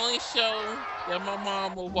the only show that my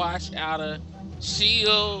mom will watch out of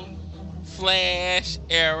Shield, Flash,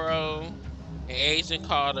 Arrow, and Agent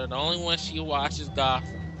Carter. The only one she watches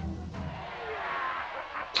Gotham.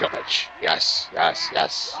 Gosh. Yes, yes,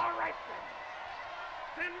 yes. All right,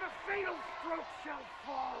 then. Then the fatal stroke shall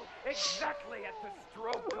fall exactly at the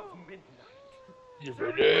stroke of midnight. You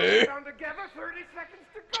ready? Down together, 30 seconds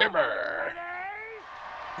to go. Timber.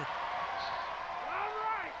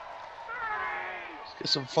 Get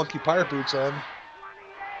some funky pirate boots on.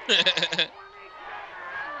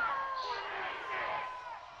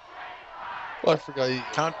 Oh, I forgot you.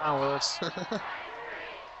 Count down, Willis.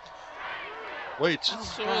 Wait. I'm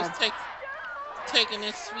sure it's taking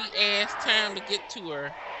this sweet ass time to get to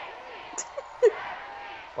her.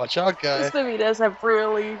 Watch out, guy. This movie does have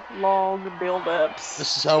really long build-ups.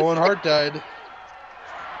 This is how Owen Hart died.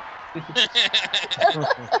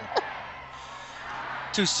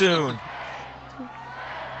 Too soon.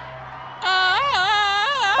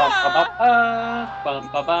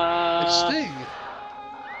 It's Sting.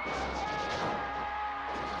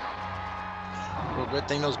 Well, good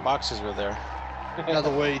thing those boxes were there. Now the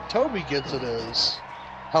way Toby gets it is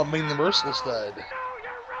how Ming the Merciless died.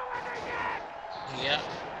 Yeah.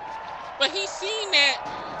 But he's seen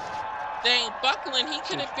that thing buckling. He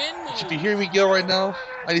could have been moved. If you hear me yell right now,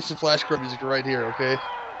 I need some flashcard music right here, okay?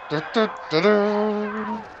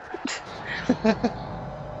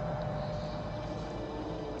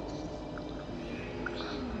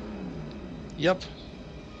 Yep.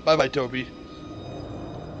 Bye-bye, Toby.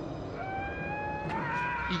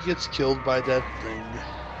 He gets killed by that thing.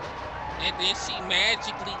 And then she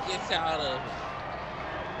magically gets out of it.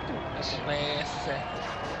 At the last second.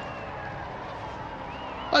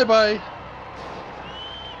 Bye-bye.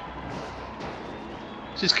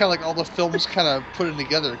 She's kind of like all the films kind of put it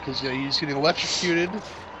together because he's getting electrocuted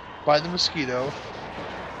by the mosquito,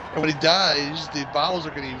 and when he dies, the bowels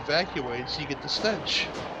are going to evacuate, so you get the stench.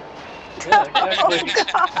 Yeah, exactly.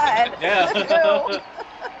 Oh, God. Yeah. No.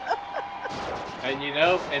 And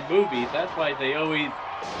in movies, that's why they always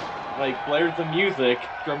blares the music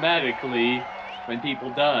dramatically when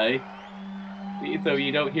people die, so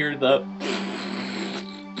you don't hear the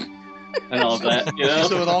and all that,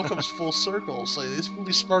 So it all comes full circle. So it's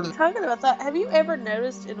really smart. Talking about that, have you ever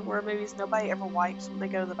noticed in horror movies nobody ever wipes when they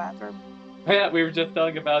go to the bathroom? Yeah, we were just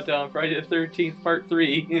talking about Friday the 13th Part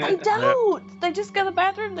 3. They don't. They just go to the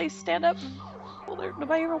bathroom. They stand up. Well,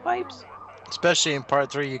 nobody ever wipes. Especially in part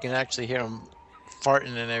 3, you can actually hear him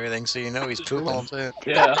farting and everything, so you know he's pooping.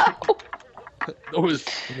 Yeah.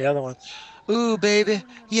 The other one. Ooh, baby.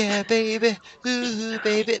 Yeah, baby. Ooh,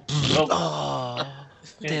 baby. Oh,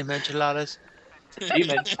 damn enchiladas.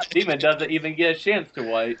 Demon doesn't even get a chance to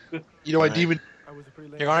wipe. You know why Demon...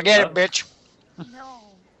 You're gonna get it, bitch. No.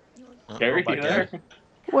 Gary, you there?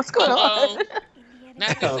 What's going on?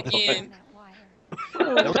 Not this again.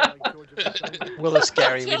 Willis,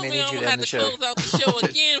 Gary, we Tell may me need I you don't to have end the to show. close out the show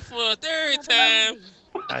again for a third time.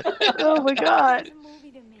 Oh my God.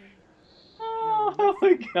 Oh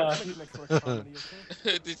my God.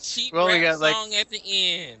 The cheap Well, we rap got, song at the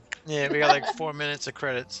end. Yeah, we got 4 minutes of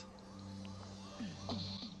credits.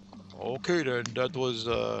 Okay, then. That was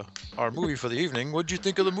our movie for the evening. What'd you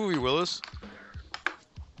think of the movie, Willis?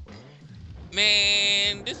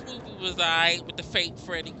 Man, this movie was alright with the fake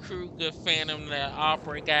Freddy Krueger, Phantom the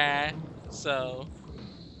Opera guy. So,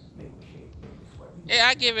 yeah,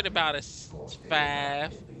 I give it about a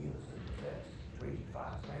 5.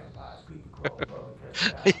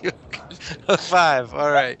 A 5.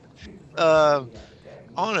 All right.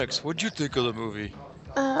 Onyx, what'd you think of the movie?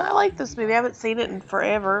 I like this movie. I haven't seen it in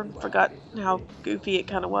forever. Forgot how goofy it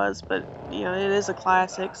kind of was, but it is a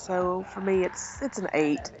classic. So for me, it's an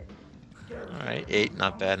 8. All right, 8.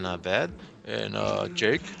 Not bad, not bad. And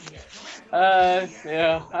Jake? Yeah.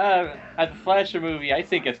 As a slasher movie, I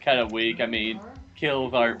think it's kind of weak. I mean,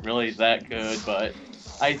 kills aren't really that good, but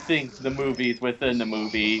I think the movies within the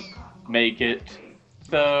movie make it.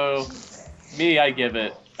 So, me, I give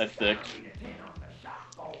it a 6.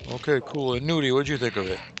 Okay, cool. And Nudie, what'd you think of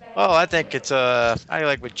it? Well, I think it's I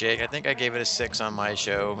like with Jake. I think I gave it a 6 on my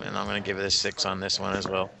show, and I'm gonna give it a 6 on this one as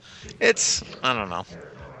well. I don't know.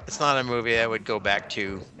 It's not a movie I would go back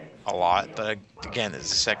to a lot, but again, it's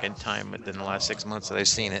the second time within the last 6 months that I've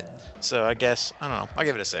seen it. So I guess I don't know. I'll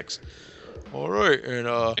give it a 6. All right, and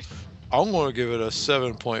I'm gonna give it a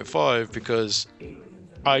 7.5 because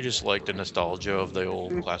I just like the nostalgia of the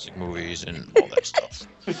old classic movies and all that stuff.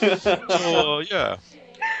 So yeah,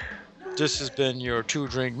 this has been your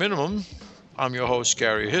 2-drink minimum. I'm your host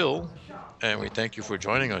Gary Hill, and we thank you for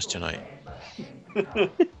joining us tonight.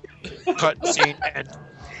 Cut scene end.